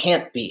 That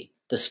can't be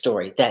the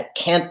story. That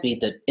can't be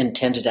the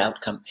intended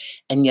outcome.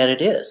 And yet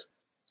it is.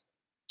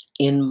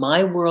 In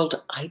my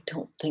world, I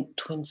don't think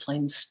twin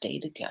flames stay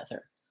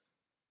together.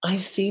 I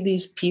see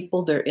these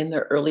people, they're in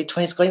their early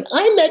 20s going,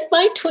 I met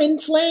my twin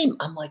flame.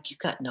 I'm like, you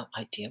got no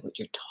idea what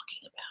you're talking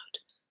about.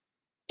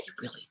 They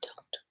really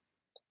don't.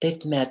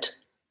 They've met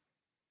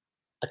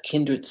a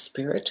kindred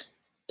spirit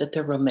that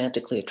they're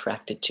romantically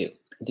attracted to.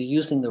 They're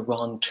using the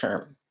wrong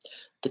term.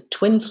 The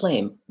twin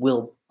flame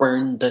will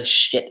burn the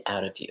shit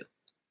out of you.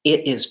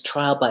 It is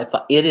trial by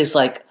fire. It is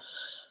like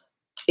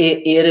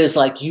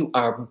you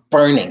are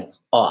burning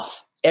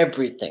off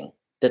everything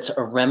that's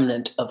a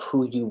remnant of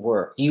who you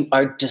were. You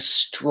are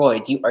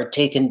destroyed. You are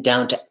taken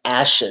down to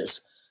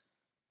ashes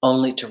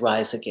only to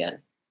rise again.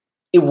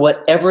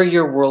 Whatever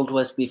your world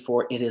was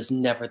before, it is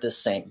never the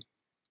same.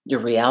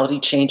 Your reality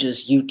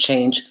changes, you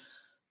change.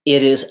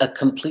 It is a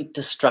complete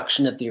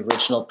destruction of the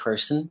original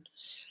person,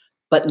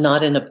 but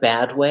not in a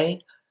bad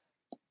way.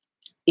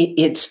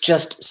 It's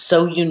just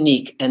so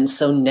unique and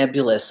so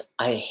nebulous.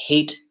 I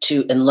hate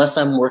to, unless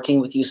I'm working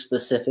with you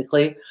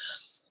specifically,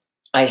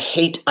 I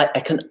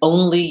can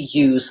only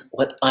use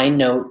what I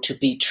know to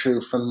be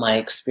true from my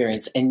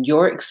experience. And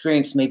your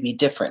experience may be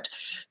different.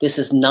 This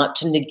is not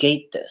to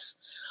negate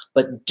this,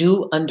 but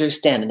do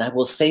understand, and I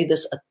will say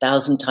this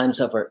 1,000 times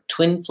over,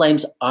 twin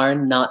flames are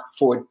not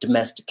for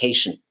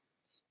domestication.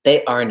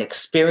 They are an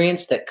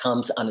experience that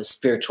comes on a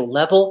spiritual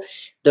level.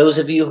 Those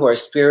of you who are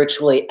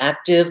spiritually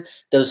active,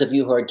 those of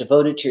you who are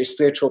devoted to your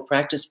spiritual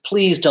practice,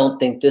 please don't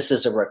think this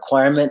is a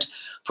requirement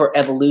for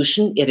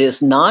evolution. It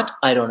is not.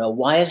 I don't know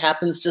why it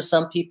happens to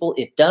some people.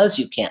 It does.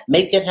 You can't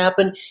make it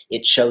happen.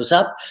 It shows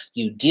up.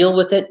 You deal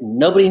with it.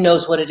 Nobody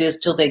knows what it is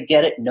till they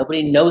get it.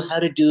 Nobody knows how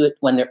to do it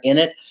when they're in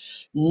it.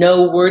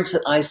 No words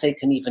that I say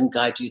can even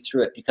guide you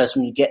through it, because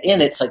when you get in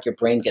it, it's like your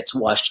brain gets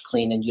washed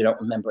clean and you don't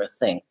remember a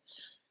thing.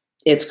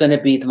 It's going to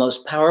be the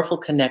most powerful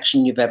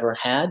connection you've ever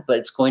had, but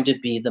it's going to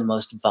be the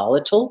most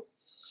volatile.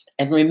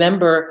 And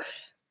remember,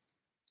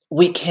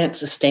 we can't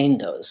sustain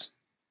those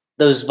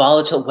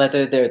volatile,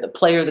 whether they're the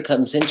player that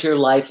comes into your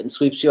life and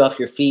sweeps you off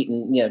your feet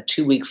and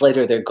 2 weeks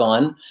later they're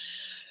gone.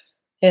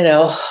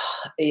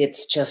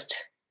 It's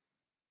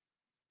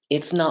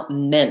not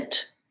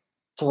meant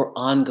for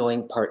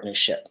ongoing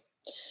partnership.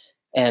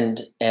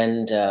 And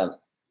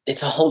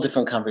it's a whole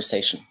different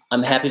conversation.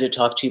 I'm happy to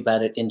talk to you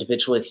about it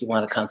individually if you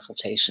want a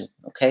consultation.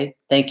 Okay.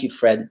 Thank you,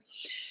 Fred.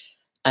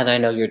 And I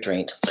know you're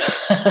drained.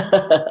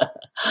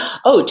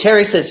 Oh,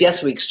 Terry says,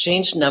 yes, we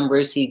exchanged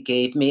numbers. He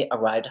gave me a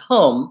ride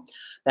home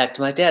back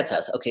to my dad's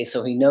house. Okay.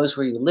 So he knows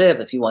where you live.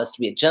 If he wants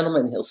to be a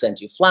gentleman, he'll send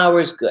you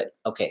flowers. Good.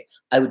 Okay.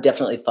 I would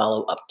definitely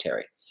follow up,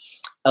 Terry.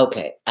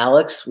 Okay.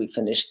 Alex, we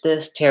finished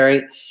this.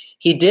 Terry,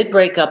 he did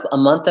break up a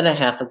month and a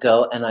half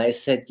ago. And I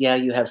said, yeah,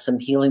 you have some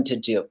healing to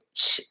do.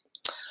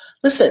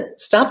 Listen,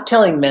 stop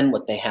telling men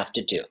what they have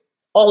to do.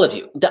 All of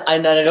you. I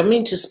don't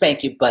mean to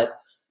spank you, but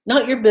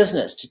not your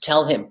business to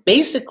tell him.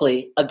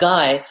 Basically, a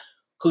guy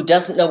who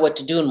doesn't know what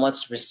to do and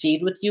wants to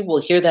proceed with you will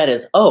hear that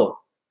as, oh,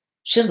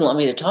 she doesn't want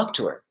me to talk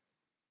to her.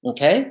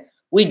 Okay?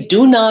 We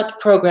do not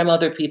program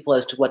other people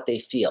as to what they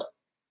feel.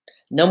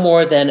 No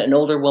more than an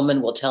older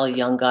woman will tell a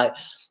young guy,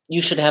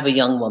 you should have a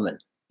young woman.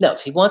 No,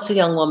 if he wants a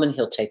young woman,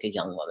 he'll take a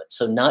young woman.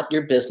 So not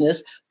your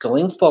business.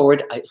 Going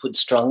forward, I would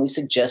strongly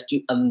suggest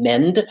you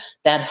amend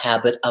that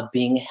habit of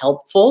being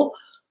helpful.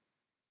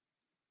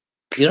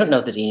 You don't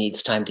know that he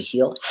needs time to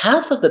heal.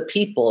 Half of the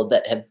people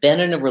that have been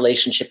in a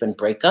relationship and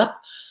break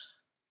up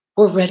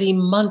were ready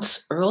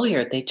months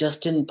earlier. They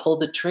just didn't pull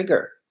the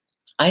trigger.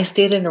 I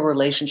stayed in a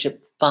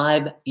relationship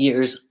 5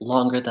 years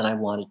longer than I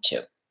wanted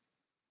to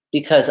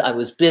because I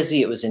was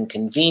busy. It was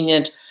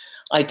inconvenient.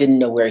 I didn't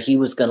know where he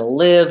was going to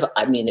live.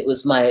 I mean, it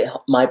was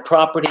my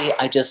property.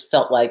 I just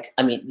felt like,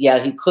 yeah,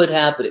 he could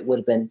have, but it would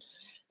have been,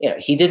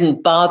 he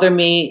didn't bother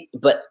me,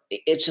 but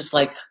it's just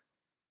like,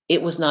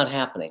 it was not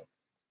happening.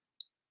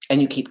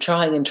 And you keep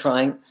trying and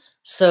trying.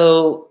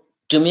 So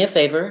do me a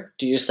favor,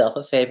 do yourself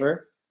a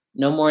favor.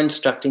 No more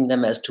instructing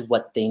them as to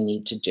what they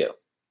need to do.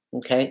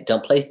 Okay?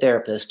 Don't play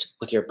therapist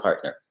with your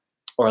partner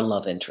or a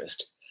love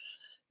interest.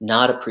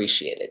 Not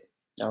appreciated.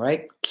 All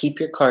right? Keep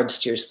your cards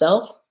to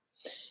yourself.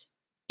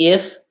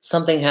 If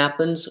something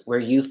happens where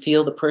you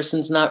feel the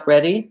person's not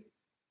ready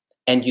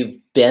and you've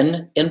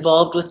been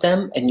involved with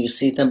them and you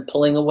see them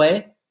pulling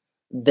away,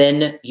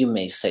 then you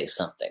may say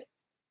something.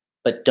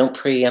 But don't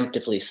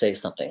preemptively say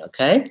something,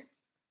 okay?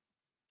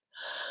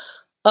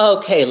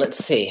 Okay, let's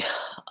see.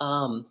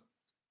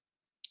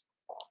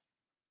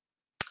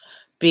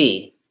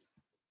 B.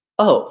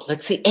 Oh,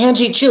 let's see.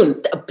 Angie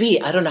June.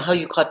 B, I don't know how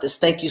you caught this.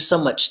 Thank you so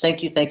much.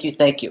 Thank you, thank you,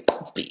 thank you.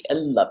 B, I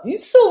love you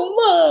so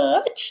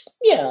much.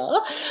 Yeah.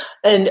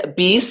 And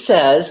B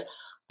says,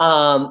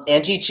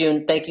 Angie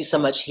June, thank you so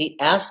much. He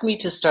asked me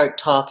to start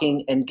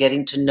talking and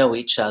getting to know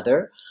each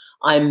other.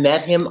 I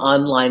met him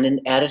online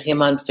and added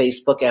him on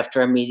Facebook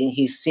after our meeting.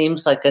 He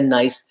seems like a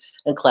nice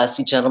and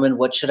classy gentleman.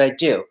 What should I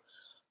do?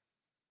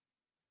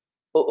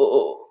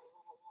 Oh,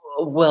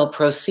 well,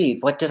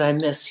 proceed. What did I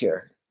miss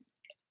here?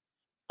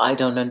 I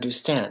don't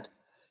understand.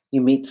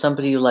 You meet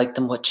somebody, you like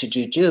them, what should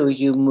you do?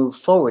 You move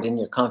forward in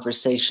your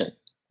conversation.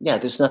 Yeah,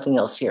 there's nothing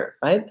else here,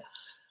 right?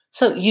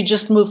 So you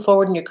just move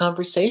forward in your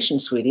conversation,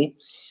 sweetie.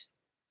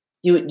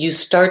 You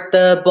start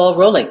the ball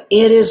rolling.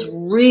 It is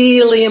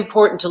really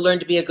important to learn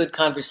to be a good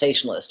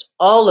conversationalist.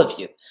 All of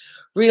you,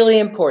 really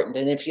important.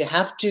 And if you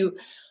have to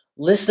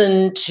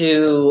listen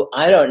to,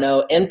 I don't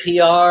know,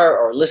 NPR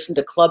or listen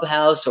to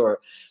Clubhouse or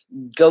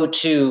go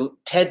to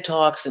TED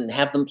Talks and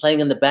have them playing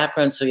in the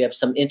background so you have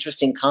some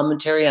interesting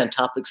commentary on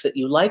topics that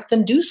you like,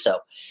 then do so.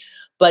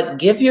 But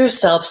give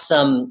yourself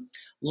some,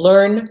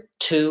 learn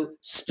to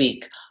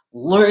speak,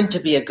 learn to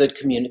be a good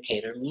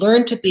communicator,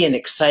 learn to be an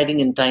exciting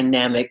and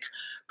dynamic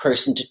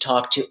person to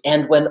talk to.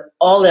 And when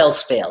all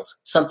else fails,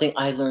 something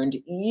I learned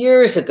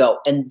years ago,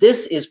 and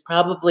this is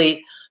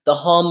probably the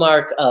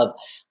hallmark of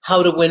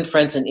How to Win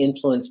Friends and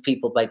Influence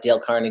People by Dale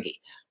Carnegie.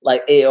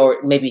 Like, or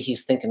maybe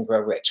he's Think and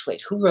Grow Rich.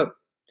 Wait, who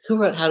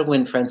wrote How to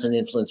Win Friends and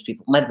Influence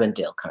People? Might have been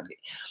Dale Carnegie.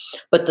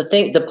 But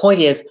the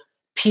point is,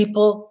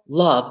 people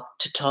love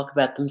to talk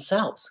about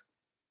themselves.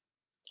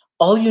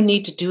 All you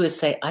need to do is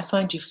say, I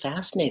find you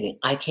fascinating.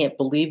 I can't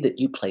believe that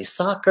you play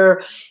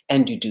soccer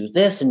and you do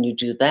this and you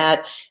do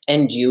that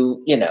and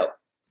you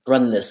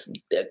run this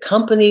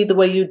company the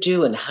way you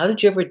do. And how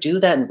did you ever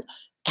do that? And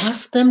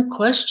ask them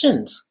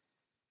questions.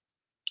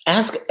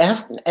 Ask,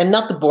 and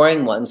not the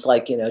boring ones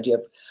like, do you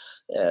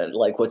have,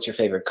 like, what's your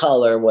favorite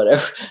color,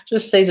 whatever.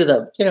 Just say to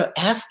them,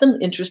 ask them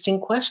interesting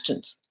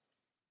questions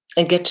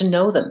and get to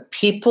know them.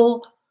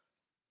 People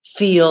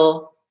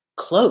feel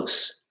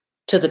close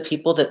to the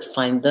people that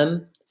find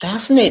them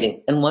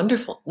fascinating and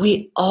wonderful.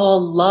 We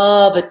all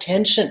love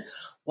attention.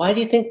 Why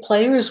do you think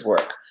players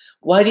work?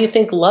 Why do you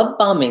think love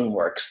bombing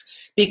works?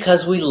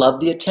 Because we love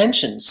the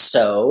attention.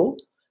 So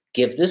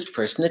give this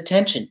person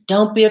attention.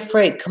 Don't be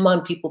afraid. Come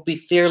on, people, be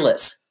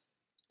fearless.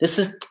 This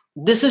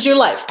is your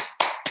life.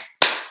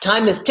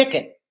 Time is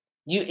ticking.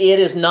 It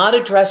is not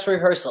a dress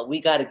rehearsal.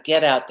 We got to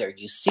get out there.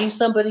 You see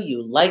somebody,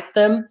 you like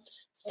them,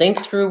 think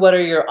through what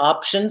are your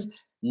options,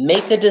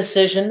 make a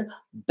decision,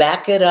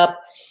 back it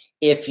up.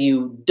 If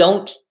you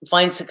don't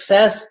find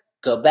success,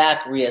 go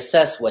back,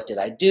 reassess. What did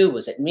I do?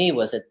 Was it me?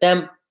 Was it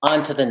them?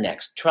 On to the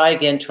next. Try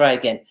again, try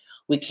again.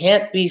 We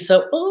can't be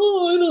so, I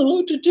don't know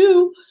what to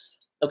do.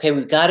 Okay,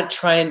 we've got to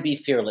try and be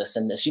fearless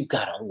in this. You've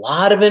got a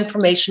lot of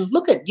information.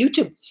 Look at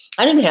YouTube.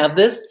 I didn't have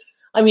this.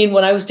 I mean,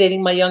 when I was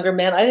dating my younger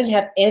man, I didn't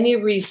have any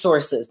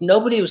resources.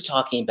 Nobody was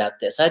talking about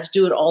this. I had to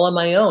do it all on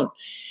my own.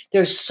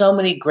 There's so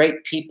many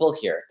great people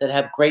here that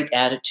have great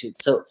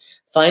attitudes. So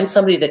find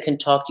somebody that can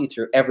talk you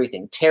through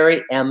everything.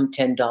 Terry M,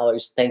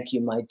 $10. Thank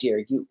you, my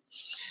dear.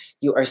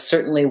 You are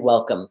certainly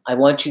welcome. I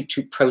want you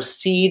to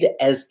proceed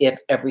as if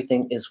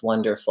everything is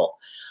wonderful.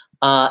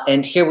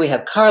 And here we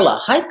have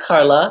Carla. Hi,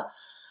 Carla.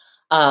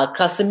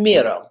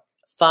 Casimiro,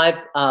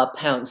 5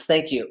 pounds.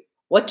 Thank you.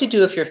 What to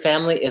do if your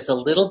family is a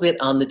little bit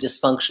on the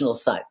dysfunctional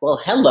side? Well,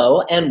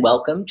 hello and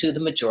welcome to the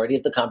majority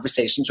of the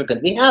conversations we're going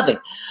to be having.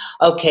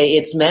 Okay,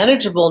 it's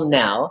manageable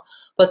now,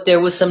 but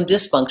there was some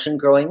dysfunction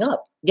growing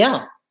up.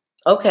 Yeah,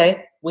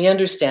 okay, we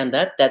understand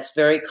that. That's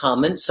very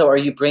common. So are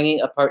you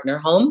bringing a partner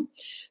home?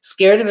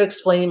 Scared of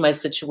explaining my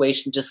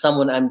situation to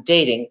someone I'm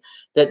dating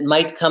that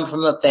might come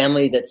from a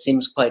family that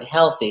seems quite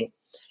healthy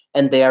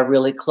and they are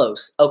really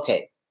close.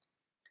 Okay,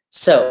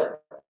 so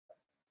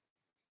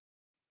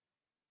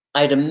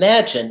I'd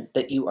imagine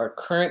that you are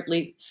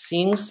currently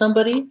seeing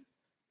somebody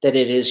that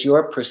it is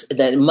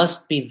that it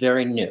must be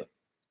very new,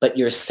 but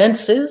your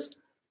sense is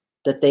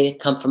that they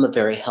come from a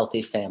very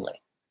healthy family.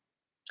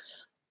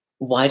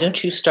 Why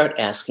don't you start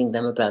asking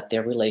them about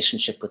their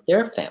relationship with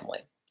their family?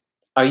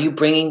 Are you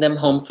bringing them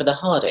home for the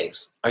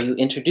holidays? Are you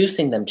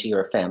introducing them to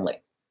your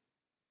family?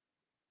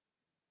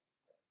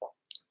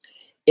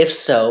 If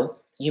so,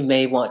 you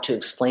may want to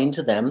explain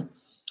to them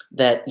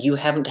that you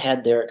haven't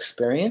had their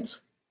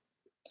experience.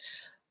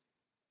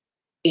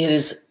 It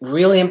is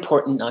really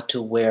important not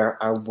to wear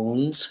our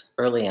wounds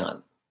early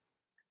on.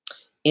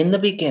 In the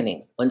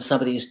beginning, when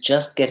somebody's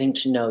just getting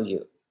to know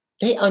you,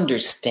 they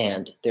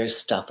understand there's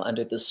stuff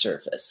under the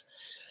surface.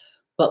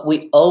 but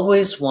we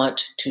always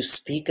want to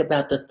speak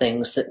about the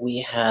things that we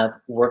have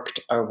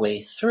worked our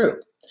way through.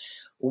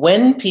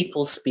 When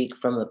people speak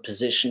from a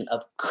position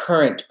of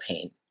current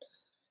pain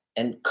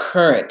and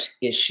current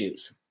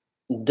issues,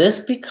 this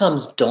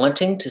becomes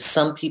daunting to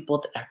some people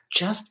that are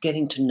just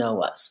getting to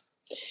know us.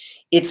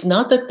 It's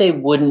not that they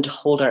wouldn't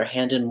hold our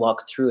hand and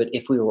walk through it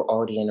if we were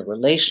already in a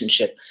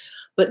relationship,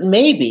 but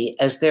maybe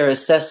as they're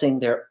assessing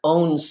their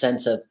own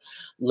sense of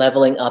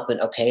leveling up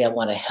and, okay, I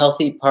want a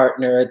healthy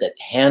partner that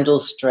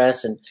handles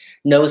stress and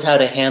knows how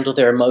to handle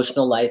their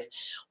emotional life.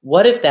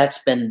 What if that's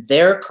been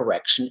their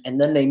correction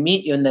and then they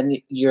meet you and then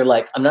you're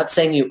like, I'm not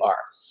saying you are.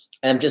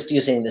 I'm just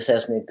using this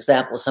as an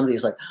example.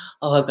 Somebody's like,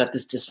 oh, I've got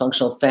this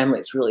dysfunctional family.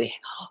 It's really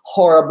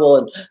horrible.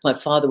 And my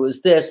father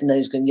was this, and then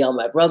he's going to yell at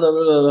my brother.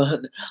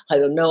 I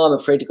don't know. I'm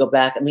afraid to go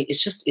back. I mean,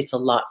 it's a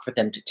lot for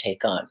them to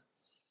take on.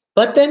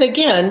 But then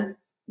again,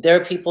 there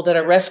are people that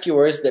are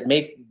rescuers that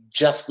may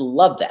just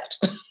love that.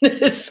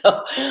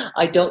 So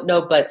I don't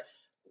know, but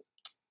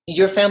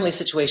your family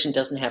situation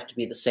doesn't have to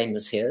be the same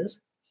as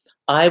his.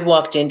 I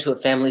walked into a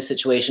family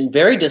situation,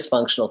 very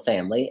dysfunctional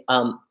family,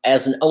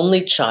 as an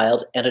only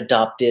child and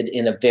adopted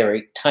in a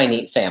very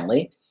tiny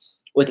family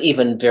with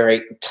even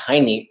very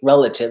tiny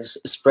relatives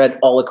spread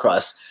all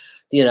across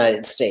the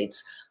United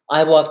States.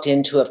 I walked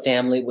into a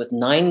family with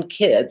 9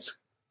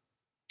 kids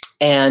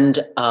and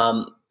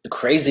a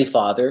crazy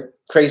father,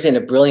 crazy in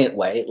a brilliant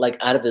way, like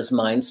out of his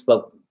mind,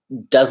 spoke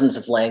dozens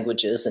of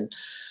languages and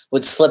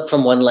would slip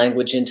from one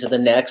language into the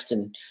next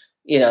and,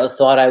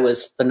 thought I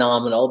was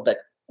phenomenal, but,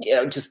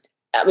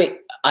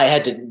 I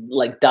had to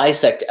like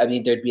dissect. I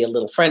mean, there'd be a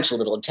little French, a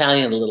little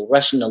Italian, a little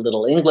Russian, a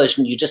little English,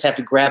 and you just have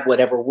to grab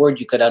whatever word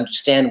you could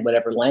understand,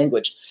 whatever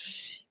language.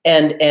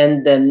 And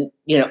then,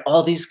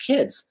 all these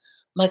kids,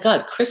 my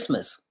God,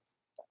 Christmas,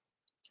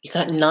 you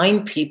got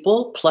 9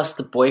 people plus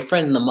the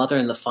boyfriend and the mother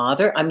and the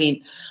father. I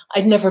mean,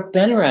 I'd never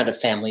been around a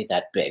family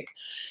that big.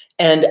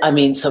 And I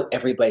mean, so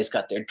everybody's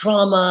got their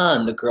drama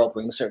and the girl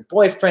brings her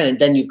boyfriend and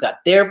then you've got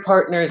their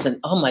partners and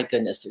oh my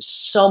goodness, there's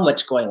so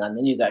much going on.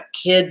 Then you got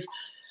kids.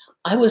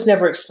 I was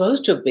never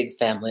exposed to a big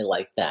family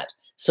like that.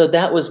 So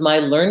that was my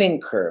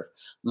learning curve.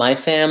 My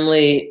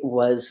family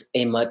was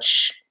a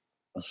much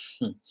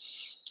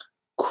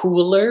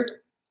cooler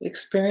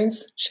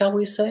experience, shall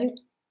we say?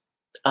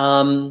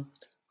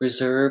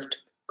 Reserved,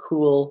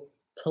 cool,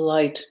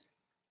 polite.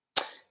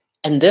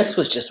 And this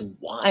was just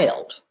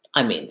wild.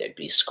 I mean, there'd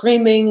be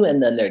screaming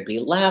and then there'd be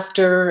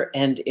laughter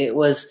but it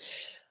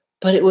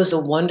was a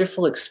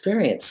wonderful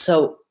experience.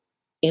 So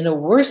in a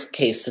worst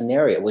case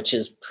scenario, which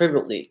is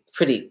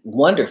pretty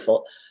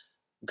wonderful,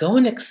 go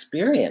and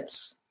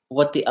experience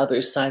what the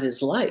other side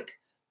is like.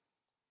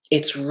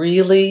 It's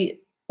really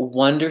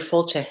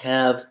wonderful to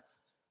have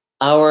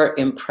our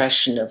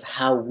impression of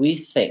how we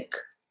think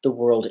the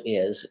world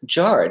is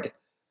jarred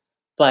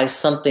by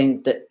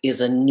something that is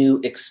a new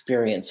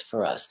experience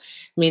for us.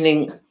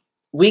 Meaning,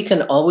 we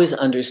can always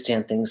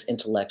understand things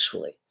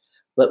intellectually,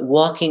 but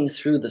walking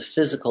through the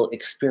physical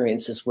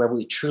experiences where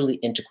we truly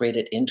integrate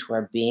it into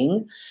our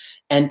being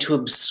and to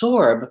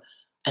absorb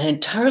an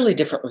entirely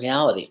different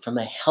reality from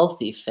a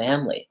healthy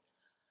family,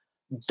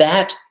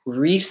 that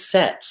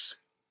resets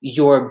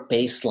your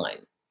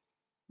baseline.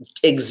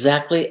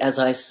 Exactly as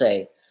I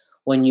say,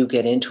 when you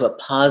get into a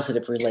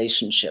positive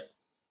relationship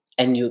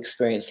and you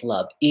experience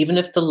love, even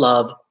if the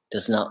love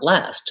does not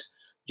last,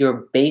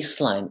 your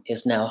baseline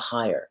is now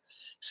higher.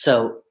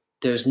 So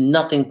there's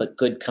nothing but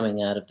good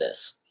coming out of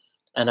this.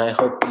 And I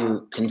hope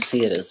you can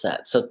see it as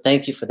that. So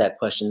thank you for that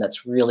question.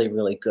 That's really,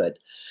 really good.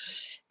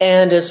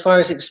 And as far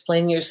as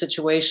explaining your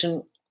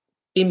situation,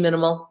 be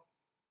minimal.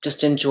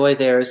 Just enjoy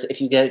theirs. If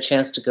you get a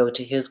chance to go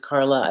to his,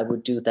 Carla, I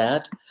would do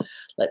that.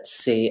 Let's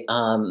see.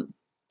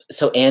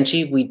 So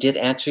Angie, we did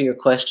answer your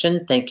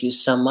question. Thank you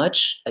so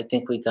much. I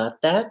think we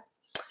got that.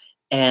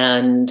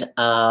 And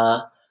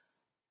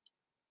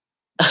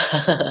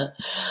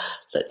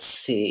let's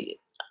see.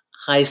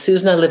 Hi,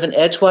 Susan. I live in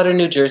Edgewater,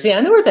 New Jersey. I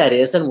know where that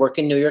is and work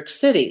in New York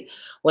City.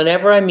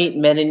 Whenever I meet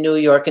men in New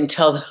York and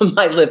tell them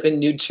I live in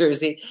New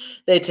Jersey,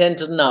 they tend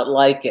to not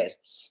like it.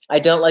 I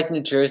don't like New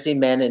Jersey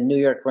men and New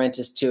York rent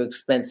is too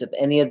expensive.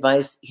 Any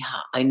advice? Yeah,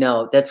 I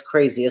know. That's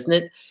crazy, isn't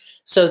it?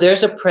 So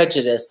there's a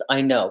prejudice.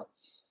 I know.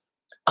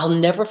 I'll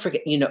never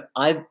forget,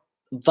 I've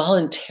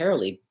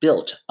voluntarily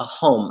built a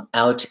home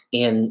out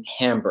in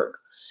Hamburg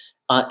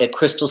at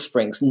Crystal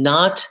Springs,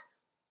 not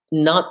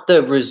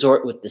the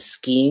resort with the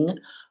skiing,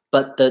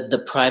 but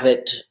the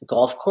private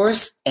golf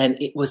course, and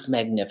it was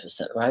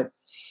magnificent, right?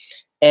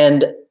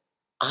 And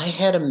I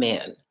had a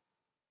man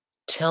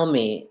tell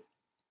me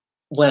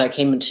when I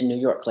came into New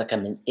York, like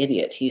I'm an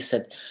idiot, he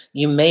said,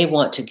 you may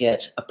want to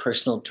get a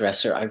personal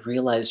dresser. I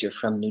realize you're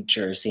from New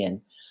Jersey and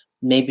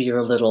maybe you're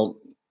a little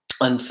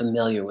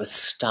unfamiliar with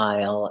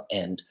style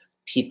and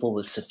people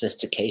with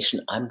sophistication.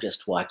 I'm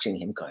just watching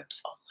him going,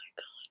 oh my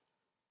God,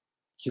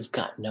 you've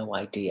got no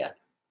idea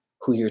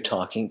who you're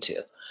talking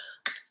to.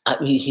 I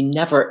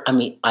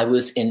mean, I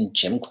was in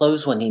gym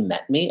clothes when he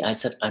met me. I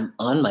said, I'm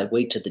on my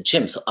way to the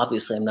gym. So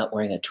obviously I'm not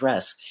wearing a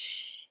dress.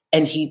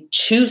 And he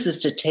chooses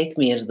to take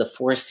me into the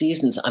Four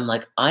Seasons. I'm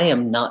like, I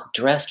am not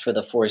dressed for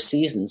the Four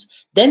Seasons.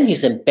 Then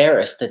he's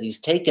embarrassed that he's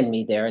taken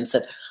me there and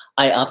said,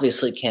 I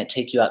obviously can't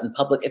take you out in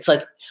public. It's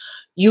like,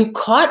 you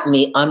caught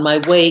me on my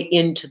way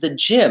into the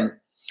gym.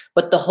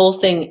 But the whole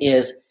thing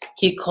is,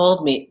 he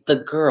called me the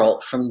girl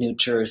from New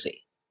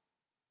Jersey.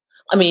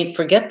 I mean,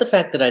 forget the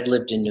fact that I'd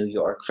lived in New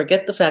York.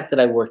 Forget the fact that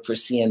I worked for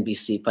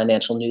CNBC,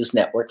 Financial News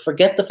Network.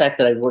 Forget the fact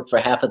that I'd worked for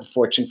half of the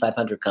Fortune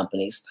 500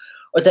 companies,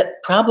 or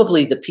that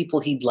probably the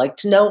people he'd like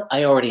to know,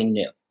 I already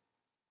knew.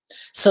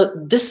 So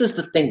this is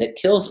the thing that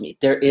kills me.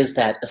 There is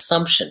that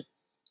assumption.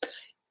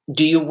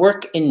 Do you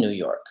work in New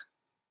York?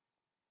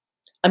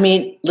 I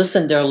mean,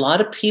 listen, there are a lot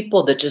of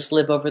people that just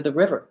live over the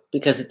river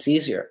because it's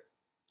easier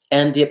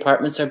and the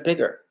apartments are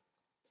bigger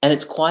and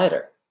it's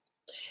quieter.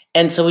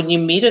 And so when you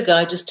meet a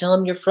guy, just tell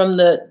him you're from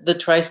the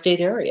tri-state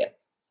area.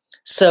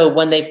 So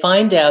when they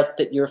find out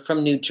that you're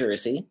from New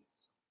Jersey,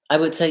 I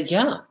would say,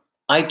 yeah,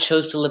 I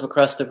chose to live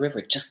across the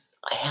river.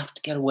 I have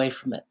to get away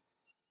from it.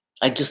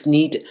 I just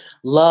need to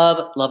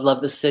love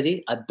the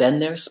city. I've been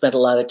there, spent a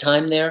lot of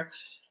time there,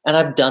 and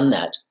I've done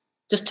that.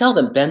 Just tell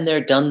them, been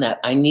there, done that.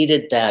 I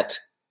needed that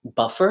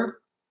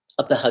buffer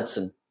of the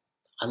Hudson.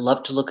 I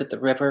love to look at the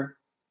river.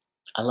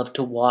 I love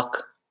to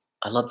walk.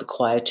 I love the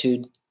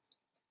quietude.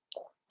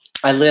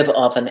 I live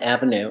off an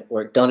avenue,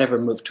 or don't ever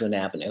move to an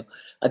avenue.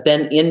 I've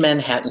been in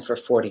Manhattan for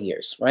 40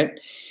 years, right?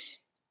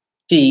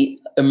 The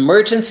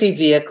emergency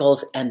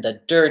vehicles and the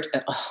dirt,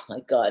 and oh my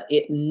God,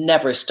 it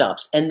never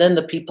stops. And then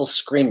the people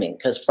screaming,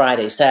 because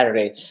Friday,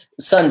 Saturday,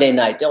 Sunday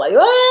night, they're like,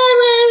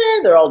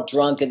 they're all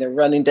drunk and they're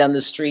running down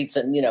the streets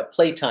and,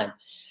 playtime.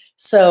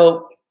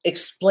 So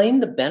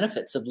explain the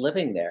benefits of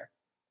living there.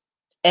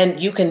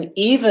 And you can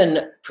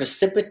even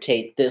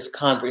precipitate this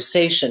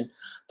conversation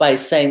by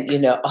saying,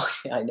 oh,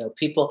 yeah, I know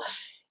people,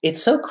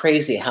 it's so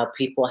crazy how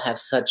people have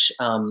such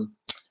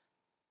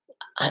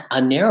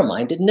a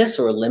narrow-mindedness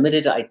or a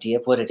limited idea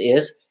of what it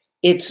is.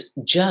 It's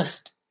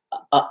just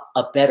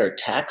a better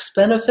tax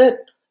benefit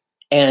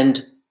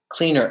and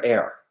cleaner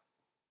air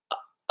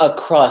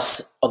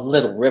across a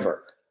little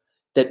river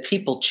that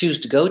people choose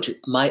to go to.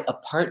 My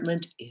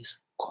apartment is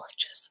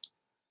gorgeous.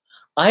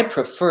 I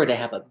prefer to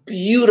have a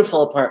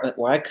beautiful apartment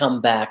where I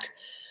come back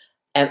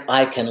and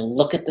I can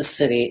look at the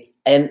city,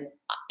 and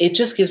it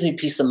just gives me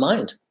peace of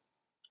mind.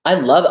 I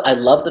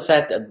love the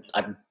fact that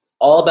I'm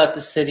all about the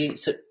city.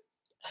 So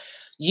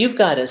you've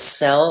got to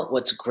sell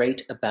what's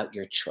great about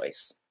your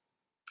choice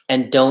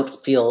and don't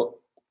feel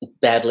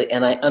badly.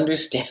 And I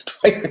understand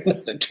why you're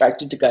not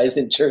attracted to guys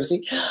in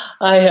Jersey.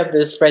 I have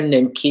this friend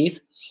named Keith.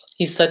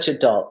 He's such a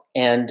doll.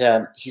 And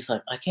he's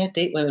like, I can't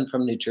date women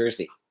from New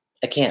Jersey.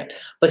 I can't.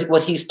 But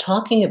what he's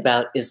talking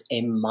about is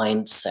a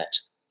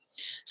mindset.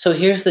 So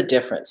here's the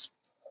difference.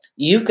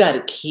 You've got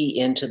to key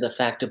into the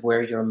fact of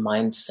where your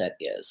mindset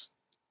is.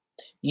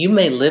 You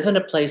may live in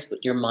a place,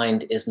 but your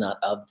mind is not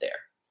of there.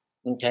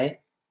 Okay?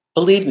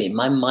 Believe me,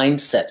 my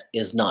mindset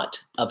is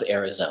not of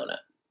Arizona.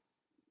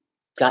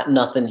 Got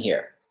nothing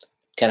here.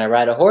 Can I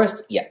ride a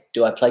horse? Yeah.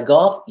 Do I play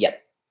golf? Yeah.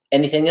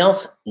 Anything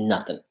else?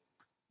 Nothing.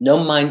 No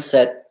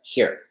mindset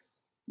here,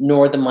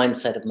 nor the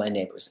mindset of my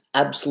neighbors.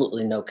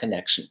 Absolutely no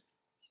connection.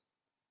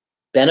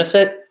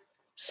 Benefit,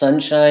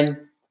 sunshine,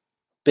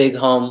 big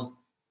home,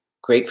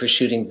 great for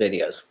shooting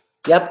videos.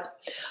 Yep.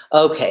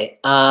 Okay,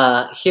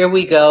 here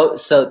we go.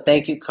 So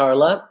thank you,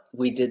 Carla.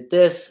 We did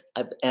this.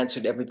 I've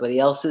answered everybody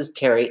else's.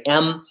 Terry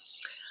M.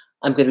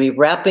 I'm going to be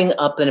wrapping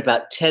up in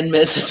about 10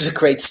 minutes. It's a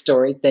great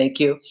story. Thank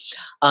you.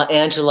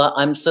 Angela,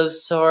 I'm so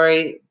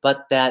sorry,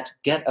 but that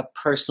get a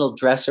personal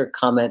dresser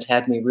comment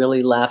had me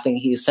really laughing.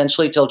 He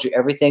essentially told you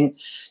everything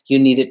you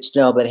needed to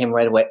know about him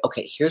right away.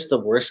 Okay, here's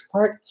the worst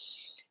part.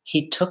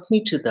 He took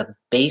me to the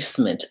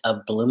basement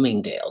of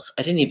Bloomingdale's.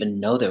 I didn't even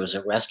know there was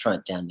a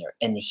restaurant down there,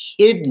 and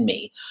hid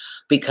me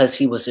because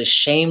he was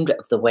ashamed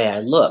of the way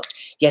I looked,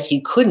 yet he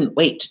couldn't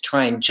wait to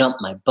try and jump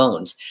my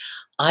bones.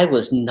 I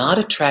was not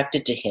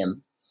attracted to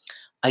him.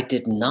 I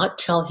did not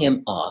tell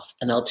him off,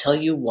 and I'll tell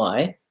you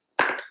why.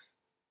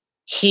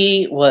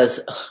 He was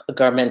a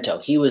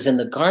garmento. He was in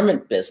the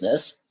garment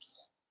business,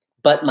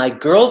 but my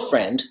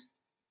girlfriend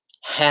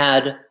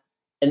had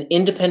an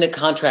independent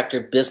contractor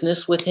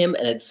business with him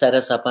and had set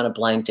us up on a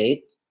blind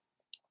date.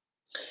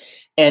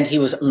 And he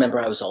was,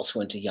 remember, I was also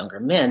into younger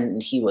men,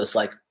 and he was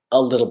like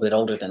a little bit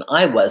older than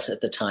I was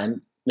at the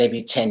time,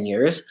 maybe 10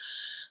 years.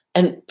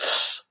 And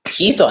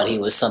he thought he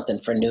was something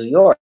for New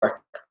York,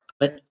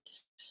 but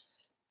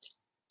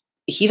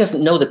he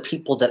doesn't know the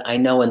people that I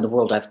know in the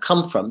world I've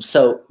come from.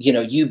 So,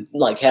 you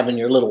like having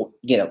your little,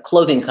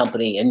 clothing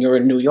company and you're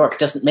in New York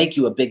doesn't make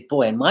you a big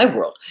boy in my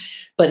world.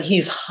 But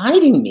he's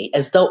hiding me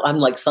as though I'm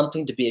like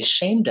something to be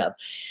ashamed of,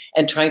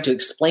 and trying to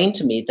explain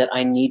to me that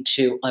I need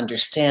to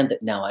understand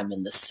that now I'm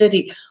in the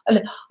city.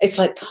 And it's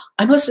like,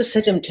 I must have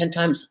said to him 10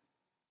 times,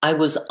 I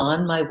was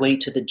on my way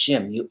to the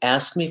gym. You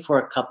asked me for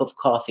a cup of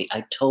coffee.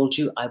 I told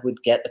you I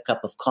would get a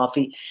cup of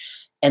coffee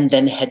and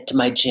then head to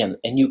my gym.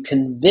 And you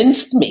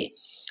convinced me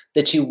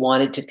that you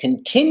wanted to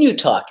continue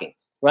talking,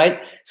 right?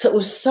 So it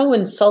was so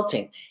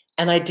insulting.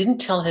 And I didn't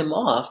tell him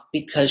off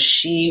because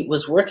she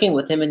was working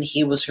with him and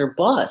he was her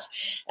boss.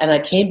 And I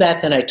came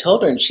back and I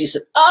told her, and she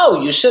said,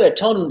 "Oh, you should have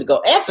told him to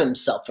go F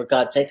himself, for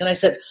God's sake." And I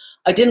said,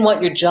 "I didn't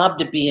want your job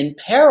to be in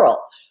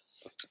peril."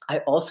 I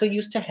also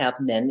used to have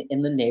men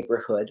in the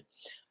neighborhood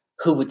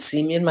who would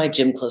see me in my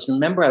gym clothes.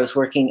 Remember, I was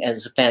working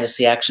as a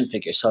fantasy action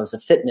figure, so I was a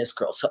fitness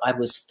girl, so I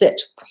was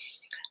fit.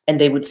 And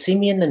they would see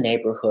me in the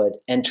neighborhood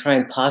and try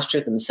and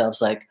posture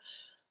themselves like,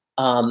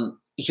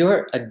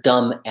 "You're a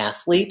dumb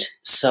athlete,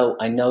 so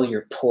I know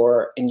you're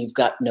poor and you've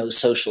got no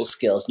social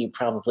skills, and you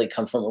probably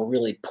come from a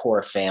really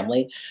poor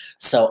family.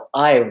 So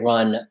I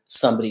run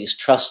somebody's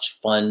trust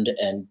fund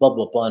and blah,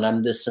 blah, blah, and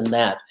I'm this and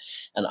that.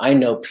 And I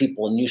know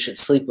people, and you should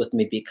sleep with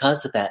me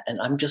because of that." And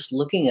I'm just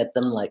looking at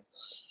them like,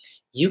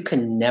 you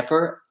can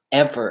never,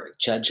 ever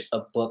judge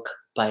a book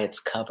by its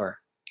cover.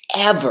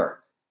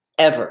 Ever,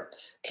 ever.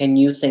 Can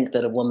you think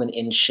that a woman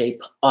in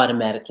shape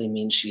automatically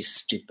means she's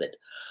stupid?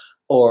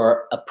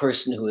 Or a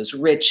person who is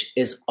rich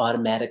is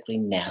automatically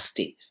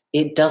nasty?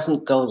 It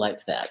doesn't go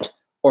like that.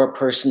 Or a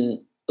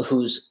person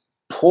who's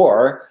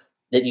poor,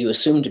 that you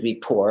assume to be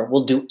poor,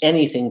 will do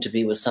anything to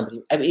be with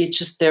somebody. I mean, it's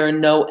just, there are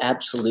no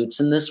absolutes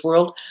in this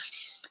world.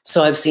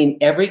 So I've seen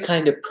every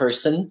kind of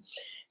person,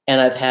 and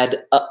I've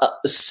had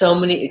so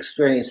many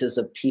experiences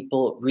of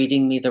people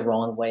reading me the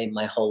wrong way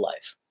my whole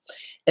life.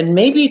 And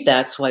maybe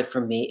that's why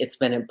for me it's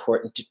been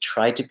important to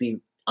try to be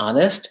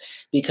honest,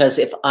 because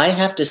if I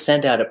have to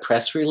send out a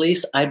press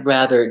release, I'd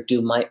rather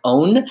do my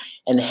own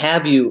and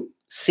have you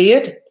see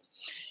it.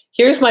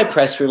 Here's my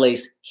press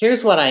release.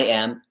 Here's what I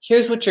am.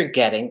 Here's what you're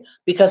getting,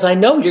 because I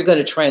know you're going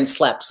to try and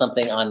slap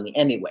something on me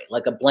anyway,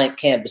 like a blank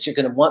canvas. You're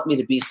going to want me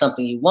to be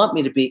something you want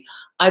me to be.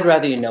 I'd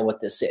rather you know what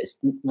this is.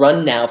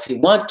 Run now if you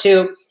want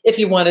to. If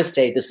you want to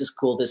stay, this is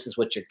cool. This is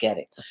what you're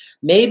getting.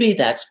 Maybe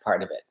that's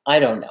part of it. I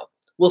don't know.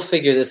 We'll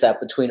figure this out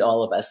between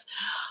all of us.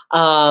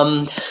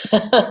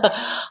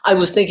 I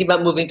was thinking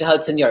about moving to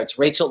Hudson Yards.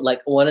 Rachel,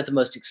 like one of the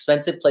most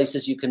expensive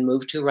places you can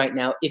move to right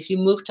now. If you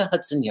move to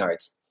Hudson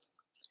Yards,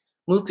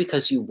 move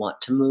because you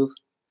want to move.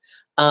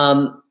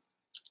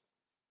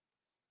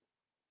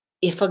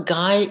 If a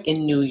guy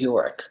in New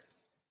York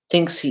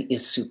thinks he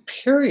is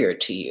superior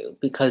to you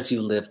because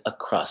you live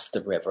across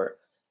the river,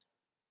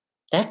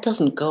 that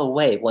doesn't go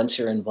away once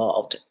you're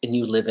involved and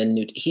you live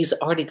in he's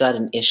already got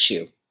an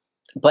issue,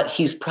 but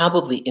he's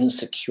probably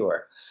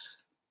insecure.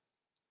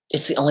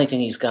 It's the only thing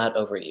he's got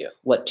over you.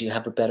 What, do you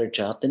have a better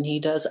job than he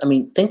does? I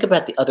mean, think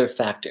about the other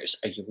factors.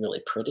 Are you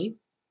really pretty?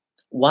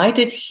 Why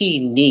do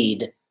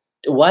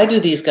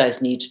these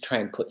guys need to try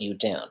and put you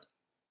down?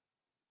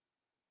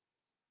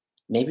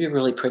 Maybe you're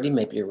really pretty,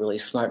 maybe you're really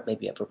smart,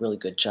 maybe you have a really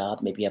good job,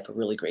 maybe you have a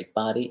really great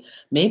body.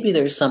 Maybe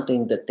there's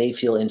something that they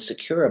feel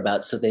insecure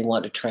about, so they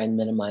want to try and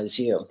minimize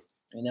you,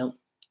 you know?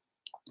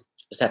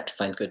 Just have to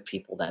find good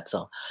people, that's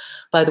all.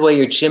 By the way,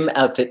 your gym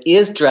outfit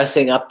is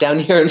dressing up down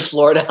here in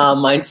Florida.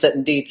 Mindset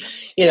indeed.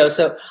 You know,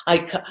 so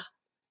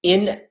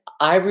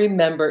I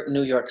remember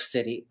New York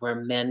City where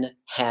men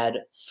had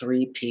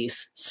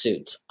three-piece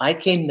suits. I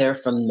came there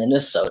from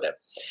Minnesota.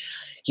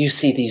 You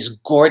see these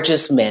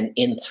gorgeous men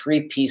in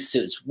three-piece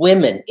suits,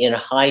 women in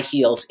high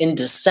heels. In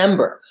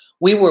December,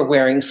 we were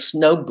wearing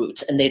snow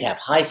boots, and they'd have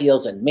high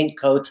heels and mink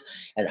coats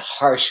and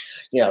harsh,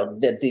 you know,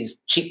 these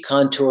cheek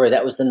contour.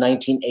 That was the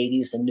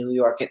 1980s in New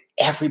York, and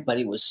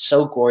everybody was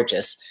so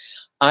gorgeous.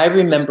 I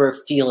remember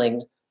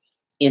feeling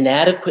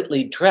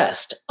inadequately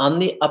dressed on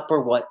the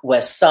Upper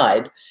West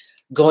Side,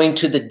 going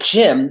to the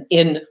gym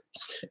in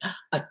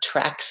a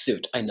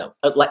tracksuit. I know,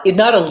 like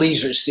not a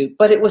leisure suit,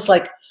 but it was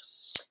like,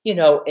 you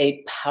know,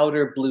 a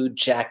powder blue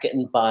jacket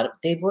and bottom.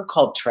 They were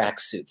called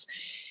tracksuits.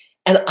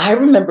 And I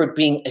remember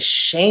being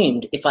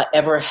ashamed if I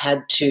ever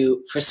had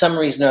to, for some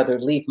reason or other,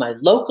 leave my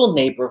local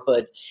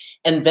neighborhood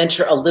and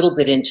venture a little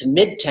bit into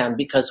Midtown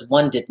because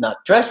one did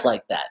not dress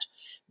like that.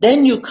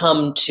 Then you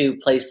come to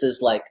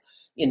places like,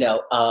 you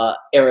know,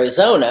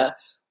 Arizona,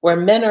 where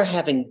men are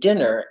having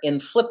dinner in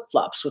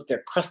flip-flops with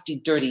their crusty,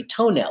 dirty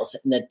toenails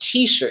and a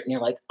t-shirt, and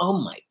you're like, oh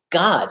my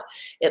God,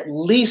 at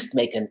least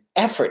make an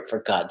effort, for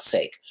God's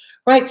sake,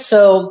 right?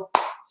 So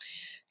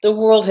the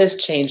world has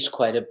changed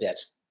quite a bit.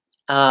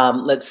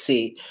 Let's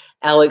see.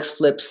 Alex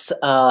flips,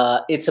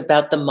 it's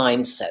about the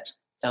mindset,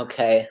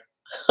 okay?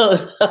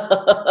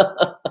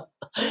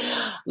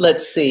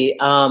 Let's see.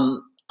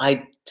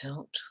 I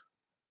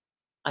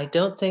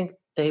don't think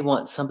they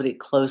want somebody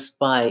close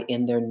by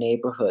in their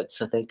neighborhood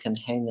so they can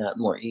hang out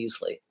more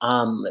easily.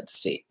 Let's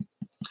see.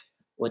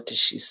 What does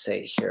she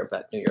say here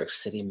about New York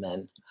City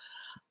men?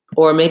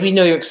 Or maybe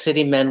New York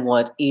City men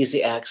want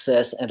easy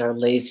access and are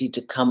lazy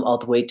to come all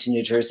the way to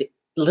New Jersey.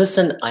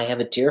 Listen, I have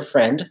a dear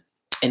friend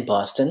in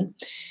Boston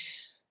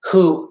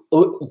who,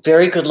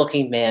 very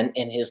good-looking man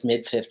in his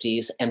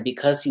mid-50s, and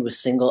because he was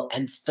single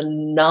and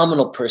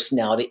phenomenal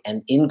personality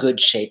and in good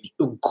shape,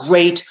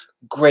 great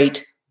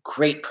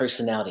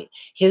personality.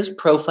 His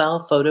profile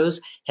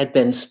photos had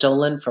been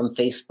stolen from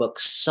Facebook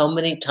so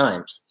many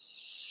times.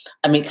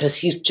 I mean, because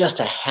he's just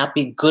a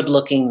happy,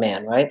 good-looking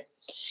man, right?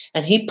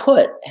 And he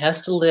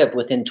has to live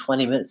within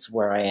 20 minutes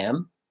where I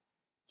am.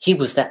 He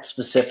was that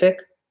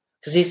specific.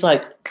 Because he's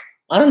like,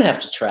 I don't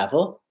have to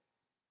travel.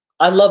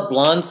 I love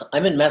blondes.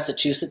 I'm in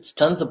Massachusetts,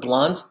 tons of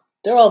blondes.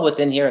 They're all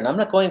within here, and I'm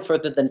not going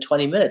further than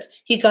 20 minutes.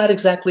 He got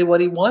exactly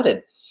what he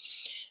wanted.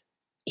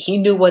 He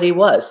knew what he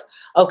was.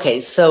 Okay,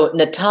 so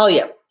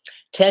Natalia,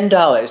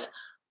 $10.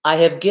 I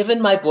have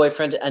given my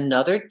boyfriend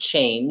another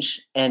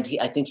change, and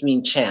I think you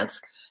mean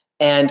chance,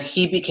 and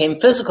he became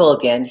physical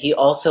again. He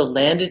also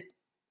landed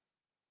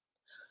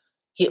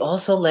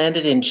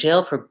in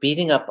jail for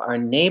beating up our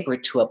neighbor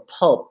to a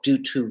pulp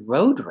due to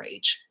road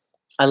rage.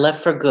 I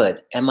left for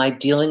good. Am I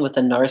dealing with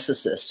a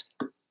narcissist?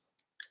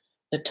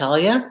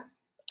 Natalia,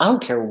 I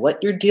don't care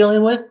what you're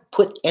dealing with.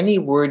 Put any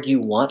word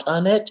you want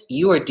on it.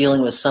 You are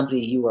dealing with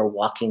somebody you are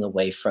walking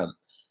away from.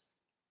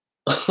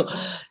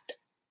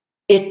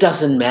 It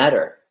doesn't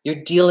matter. You're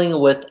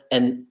dealing with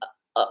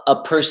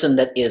a person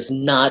that is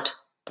not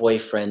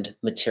boyfriend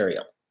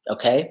material,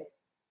 okay?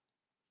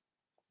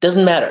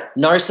 Doesn't matter.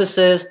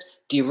 Narcissist,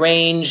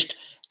 deranged,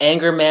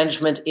 anger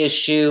management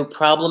issue,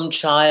 problem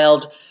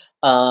child,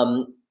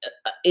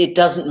 it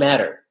doesn't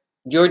matter.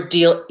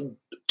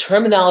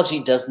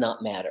 Terminology does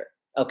not matter,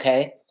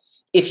 okay?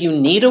 If you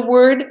need a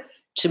word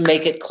to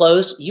make it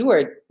closed,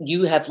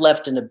 you have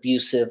left an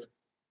abusive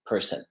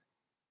person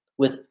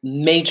with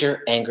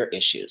major anger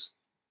issues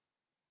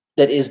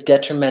that is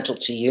detrimental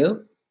to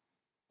you,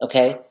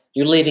 okay?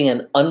 You're leaving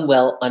an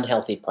unwell,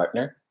 unhealthy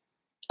partner,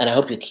 and I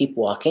hope you keep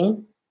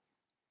walking.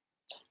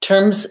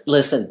 Terms,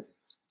 listen,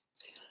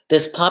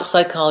 this pop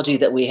psychology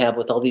that we have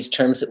with all these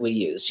terms that we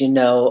use,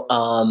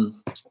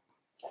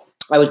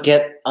 I would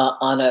get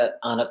on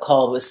a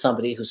call with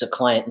somebody who's a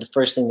client, and the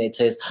first thing they'd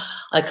say is,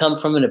 I come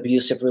from an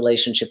abusive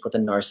relationship with a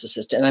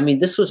narcissist. And I mean,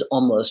 this was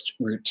almost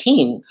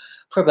routine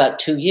for about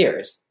 2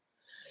 years.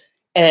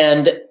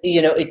 And,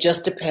 it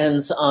just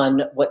depends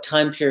on what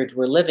time period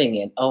we're living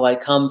in. Oh, I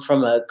come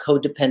from a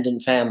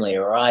codependent family,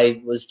 or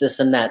I was this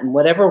and that, and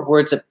whatever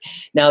words.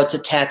 Now it's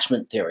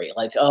attachment theory.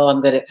 Like, oh,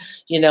 I'm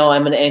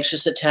an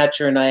anxious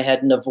attacher and I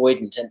had an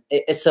avoidant.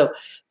 And so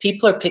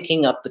people are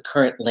picking up the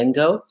current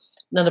lingo.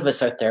 None of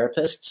us are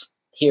therapists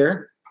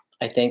here,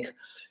 I think.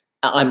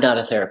 I'm not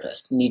a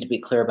therapist. Need to be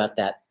clear about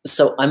that.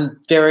 So I'm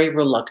very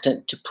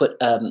reluctant to put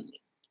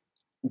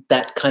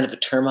that kind of a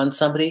term on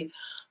somebody.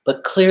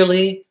 But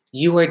clearly,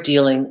 you are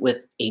dealing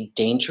with a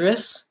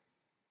dangerous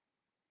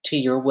to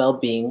your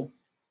well-being,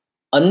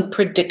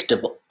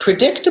 unpredictable,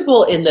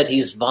 predictable in that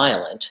he's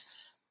violent,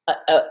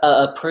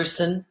 a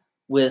person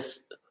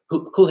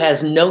who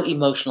has no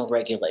emotional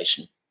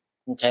regulation,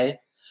 okay?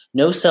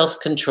 No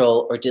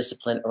self-control or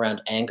discipline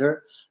around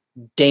anger,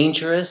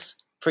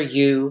 dangerous for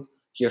you,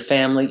 your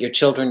family, your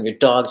children, your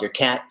dog, your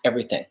cat,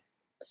 everything.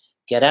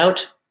 Get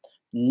out,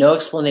 no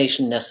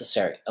explanation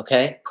necessary,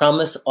 okay?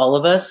 Promise all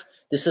of us.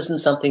 This isn't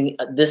something,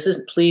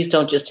 please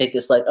don't just take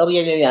this like, oh,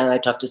 yeah, and I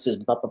talked to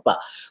Susan, blah, blah, blah.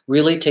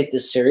 Really take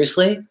this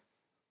seriously,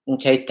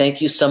 okay? Thank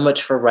you so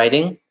much for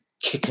writing.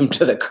 Kick him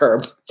to the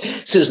curb.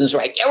 Susan's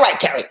right. You're right,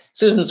 Terry.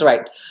 Susan's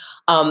right.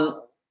 I'm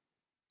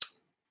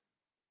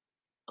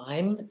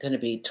going to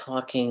be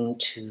talking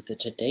to the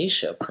Today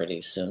Show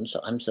pretty soon, so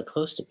I'm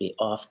supposed to be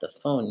off the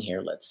phone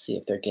here. Let's see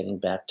if they're getting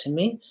back to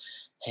me.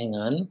 Hang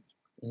on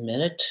a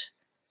minute.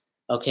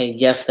 Okay,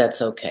 yes,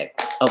 that's okay.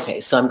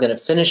 Okay, so I'm going to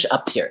finish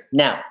up here.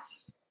 Now,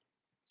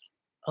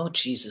 oh,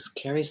 Jesus,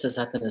 Carrie says,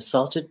 I've been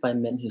assaulted by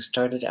men who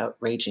started out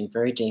raging.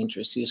 Very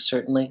dangerous. You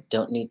certainly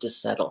don't need to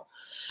settle.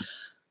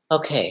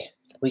 Okay,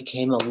 we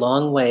came a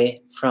long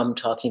way from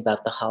talking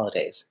about the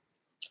holidays.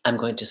 I'm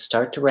going to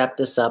start to wrap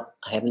this up.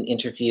 I have an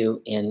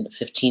interview in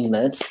 15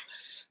 minutes.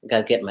 I've got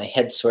to get my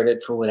head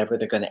sorted for whatever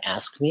they're going to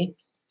ask me.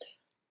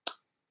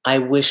 I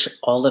wish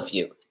all of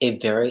you a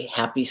very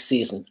happy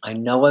season. I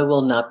know I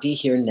will not be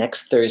here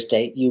next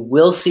Thursday. You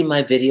will see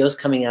my videos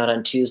coming out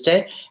on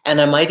Tuesday,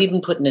 and I might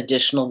even put an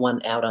additional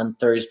one out on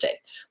Thursday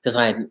because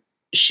I'm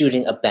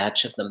shooting a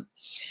batch of them.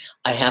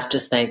 I have to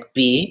thank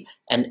Bea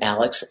and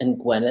Alex and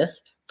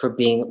Gwyneth for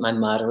being my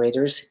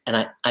moderators, and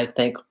I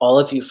thank all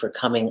of you for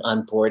coming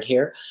on board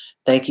here.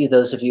 Thank you,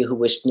 those of you who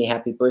wished me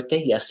happy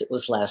birthday. Yes, it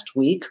was last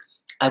week.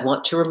 I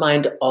want to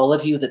remind all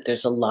of you that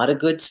there's a lot of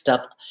good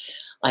stuff.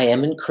 I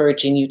am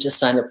encouraging you to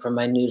sign up for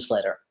my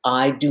newsletter.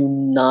 I do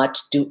not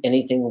do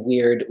anything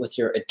weird with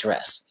your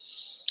address.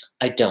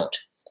 I don't.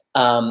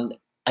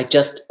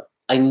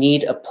 I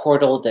need a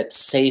portal that's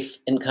safe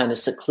and kind of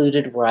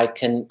secluded where I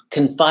can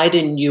confide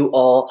in you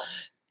all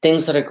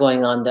things that are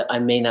going on that I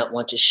may not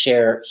want to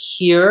share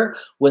here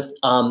with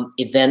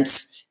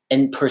events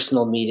and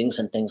personal meetings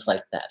and things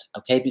like that,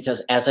 okay? Because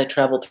as I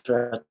travel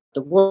throughout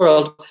the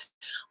world,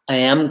 I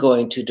am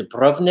going to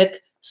Dubrovnik,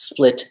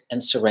 Split,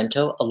 and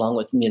Sorrento, along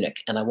with Munich.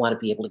 And I want to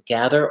be able to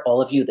gather all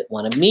of you that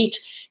want to meet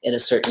in a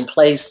certain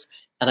place.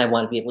 And I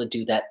want to be able to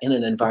do that in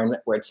an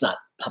environment where it's not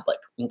public,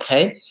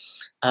 okay?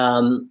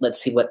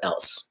 Let's see what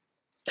else.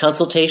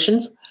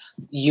 Consultations.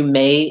 You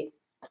may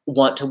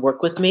want to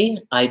work with me.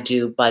 I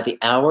do by the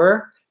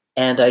hour,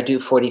 and I do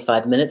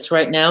 45 minutes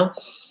right now.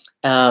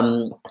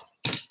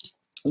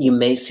 You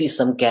may see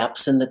some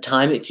gaps in the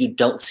time. If you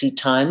don't see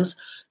times,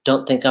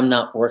 don't think I'm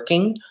not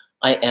working.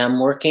 I am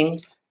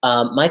working.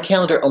 My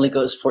calendar only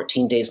goes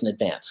 14 days in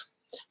advance.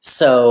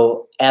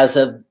 So as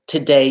of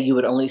today, you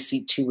would only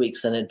see 2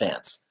 weeks in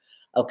advance.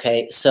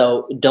 Okay,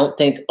 so don't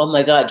think, oh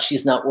my God,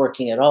 she's not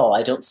working at all.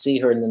 I don't see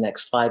her in the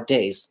next 5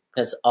 days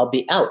because I'll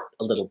be out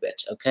a little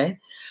bit. Okay,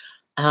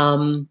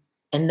 and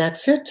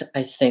that's it,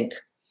 I think.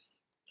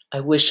 I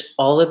wish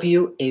all of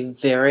you a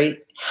very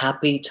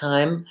happy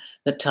time.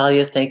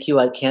 Natalia, thank you.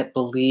 I can't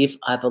believe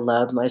I've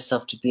allowed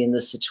myself to be in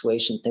this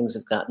situation. Things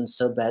have gotten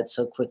so bad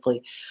so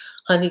quickly.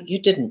 Honey, you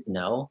didn't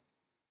know.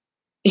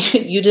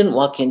 You didn't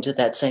walk into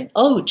that saying,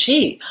 oh,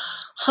 gee,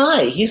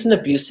 hi, he's an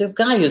abusive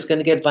guy who's going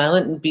to get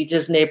violent and beat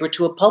his neighbor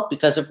to a pulp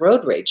because of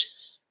road rage.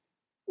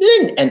 You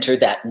didn't enter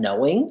that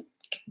knowing.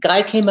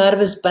 Guy came out of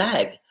his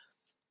bag.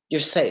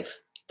 You're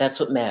safe. That's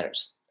what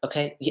matters.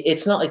 Okay?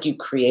 It's not like you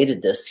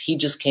created this. He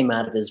just came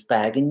out of his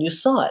bag and you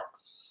saw it.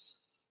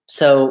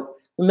 So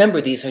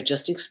remember, these are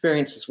just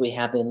experiences we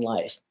have in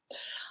life.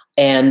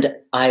 And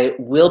I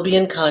will be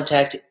in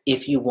contact.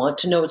 If you want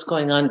to know what's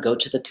going on, go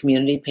to the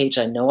community page.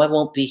 I know I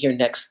won't be here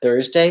next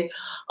Thursday.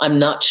 I'm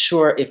not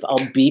sure if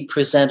I'll be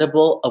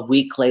presentable a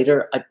week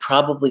later. I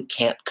probably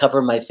can't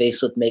cover my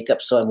face with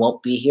makeup, so I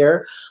won't be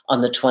here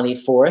on the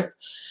 24th.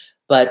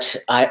 But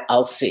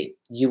I'll see.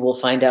 You will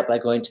find out by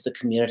going to the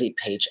community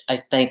page. I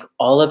thank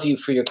all of you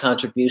for your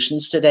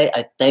contributions today.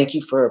 I thank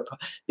you for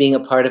being a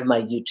part of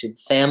my YouTube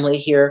family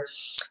here.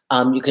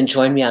 You can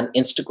join me on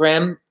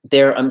Instagram.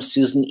 There, I'm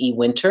Susan E.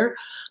 Winter.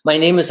 My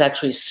name is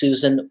actually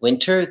Susan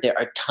Winter. There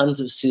are tons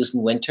of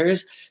Susan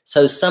Winters.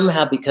 So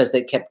somehow, because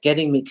they kept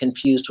getting me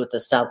confused with a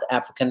South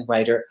African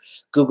writer,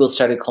 Google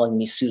started calling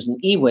me Susan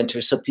E.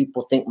 Winter. So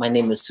people think my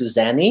name is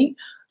Suzanne.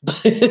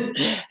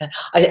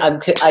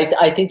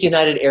 I think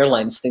United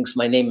Airlines thinks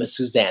my name is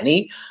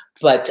Suzanne,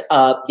 but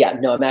yeah,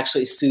 no, I'm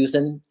actually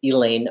Susan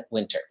Elaine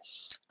Winter.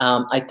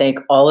 I thank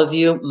all of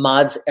you,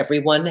 mods,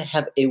 everyone.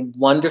 Have a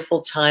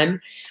wonderful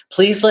time.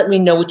 Please let me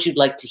know what you'd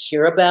like to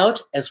hear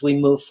about as we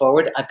move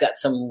forward. I've got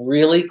some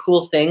really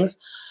cool things.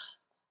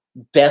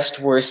 Best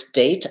worst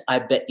date. I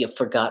bet you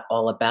forgot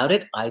all about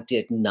it. I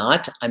did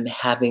not. I'm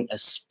having a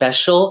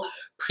special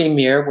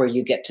premiere where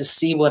you get to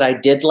see what I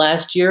did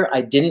last year.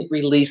 I didn't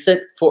release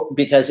it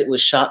because it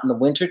was shot in the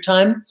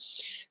wintertime.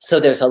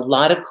 So there's a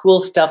lot of cool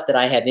stuff that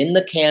I have in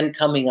the can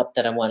coming up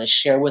that I want to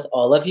share with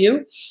all of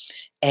you.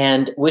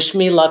 And wish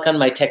me luck on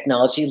my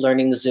technology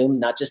learning Zoom,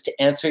 not just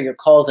to answer your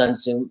calls on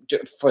Zoom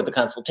for the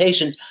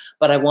consultation,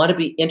 but I want to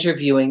be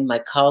interviewing my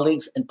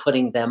colleagues and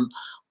putting them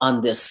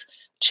on this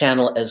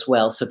channel as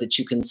well so that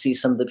you can see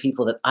some of the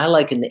people that I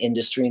like in the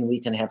industry and we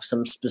can have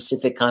some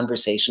specific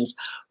conversations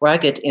where I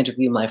get to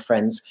interview my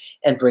friends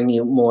and bring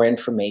you more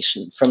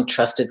information from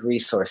trusted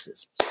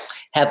resources.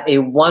 Have a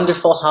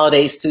wonderful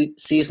holiday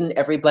season,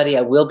 everybody.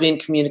 I will be in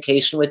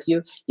communication with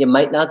you. You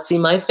might not see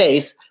my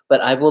face,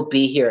 but I will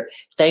be here.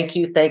 Thank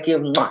you. Thank you.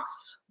 Mwah.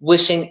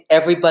 Wishing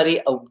everybody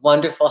a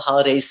wonderful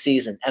holiday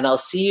season. And I'll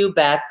see you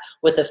back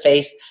with a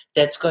face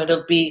that's going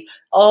to be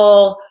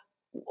all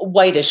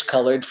whitish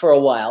colored for a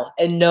while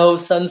and no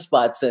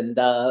sunspots and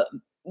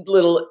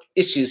little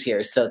issues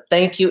here. So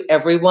thank you,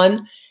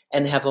 everyone,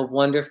 and have a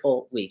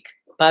wonderful week.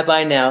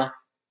 Bye-bye now.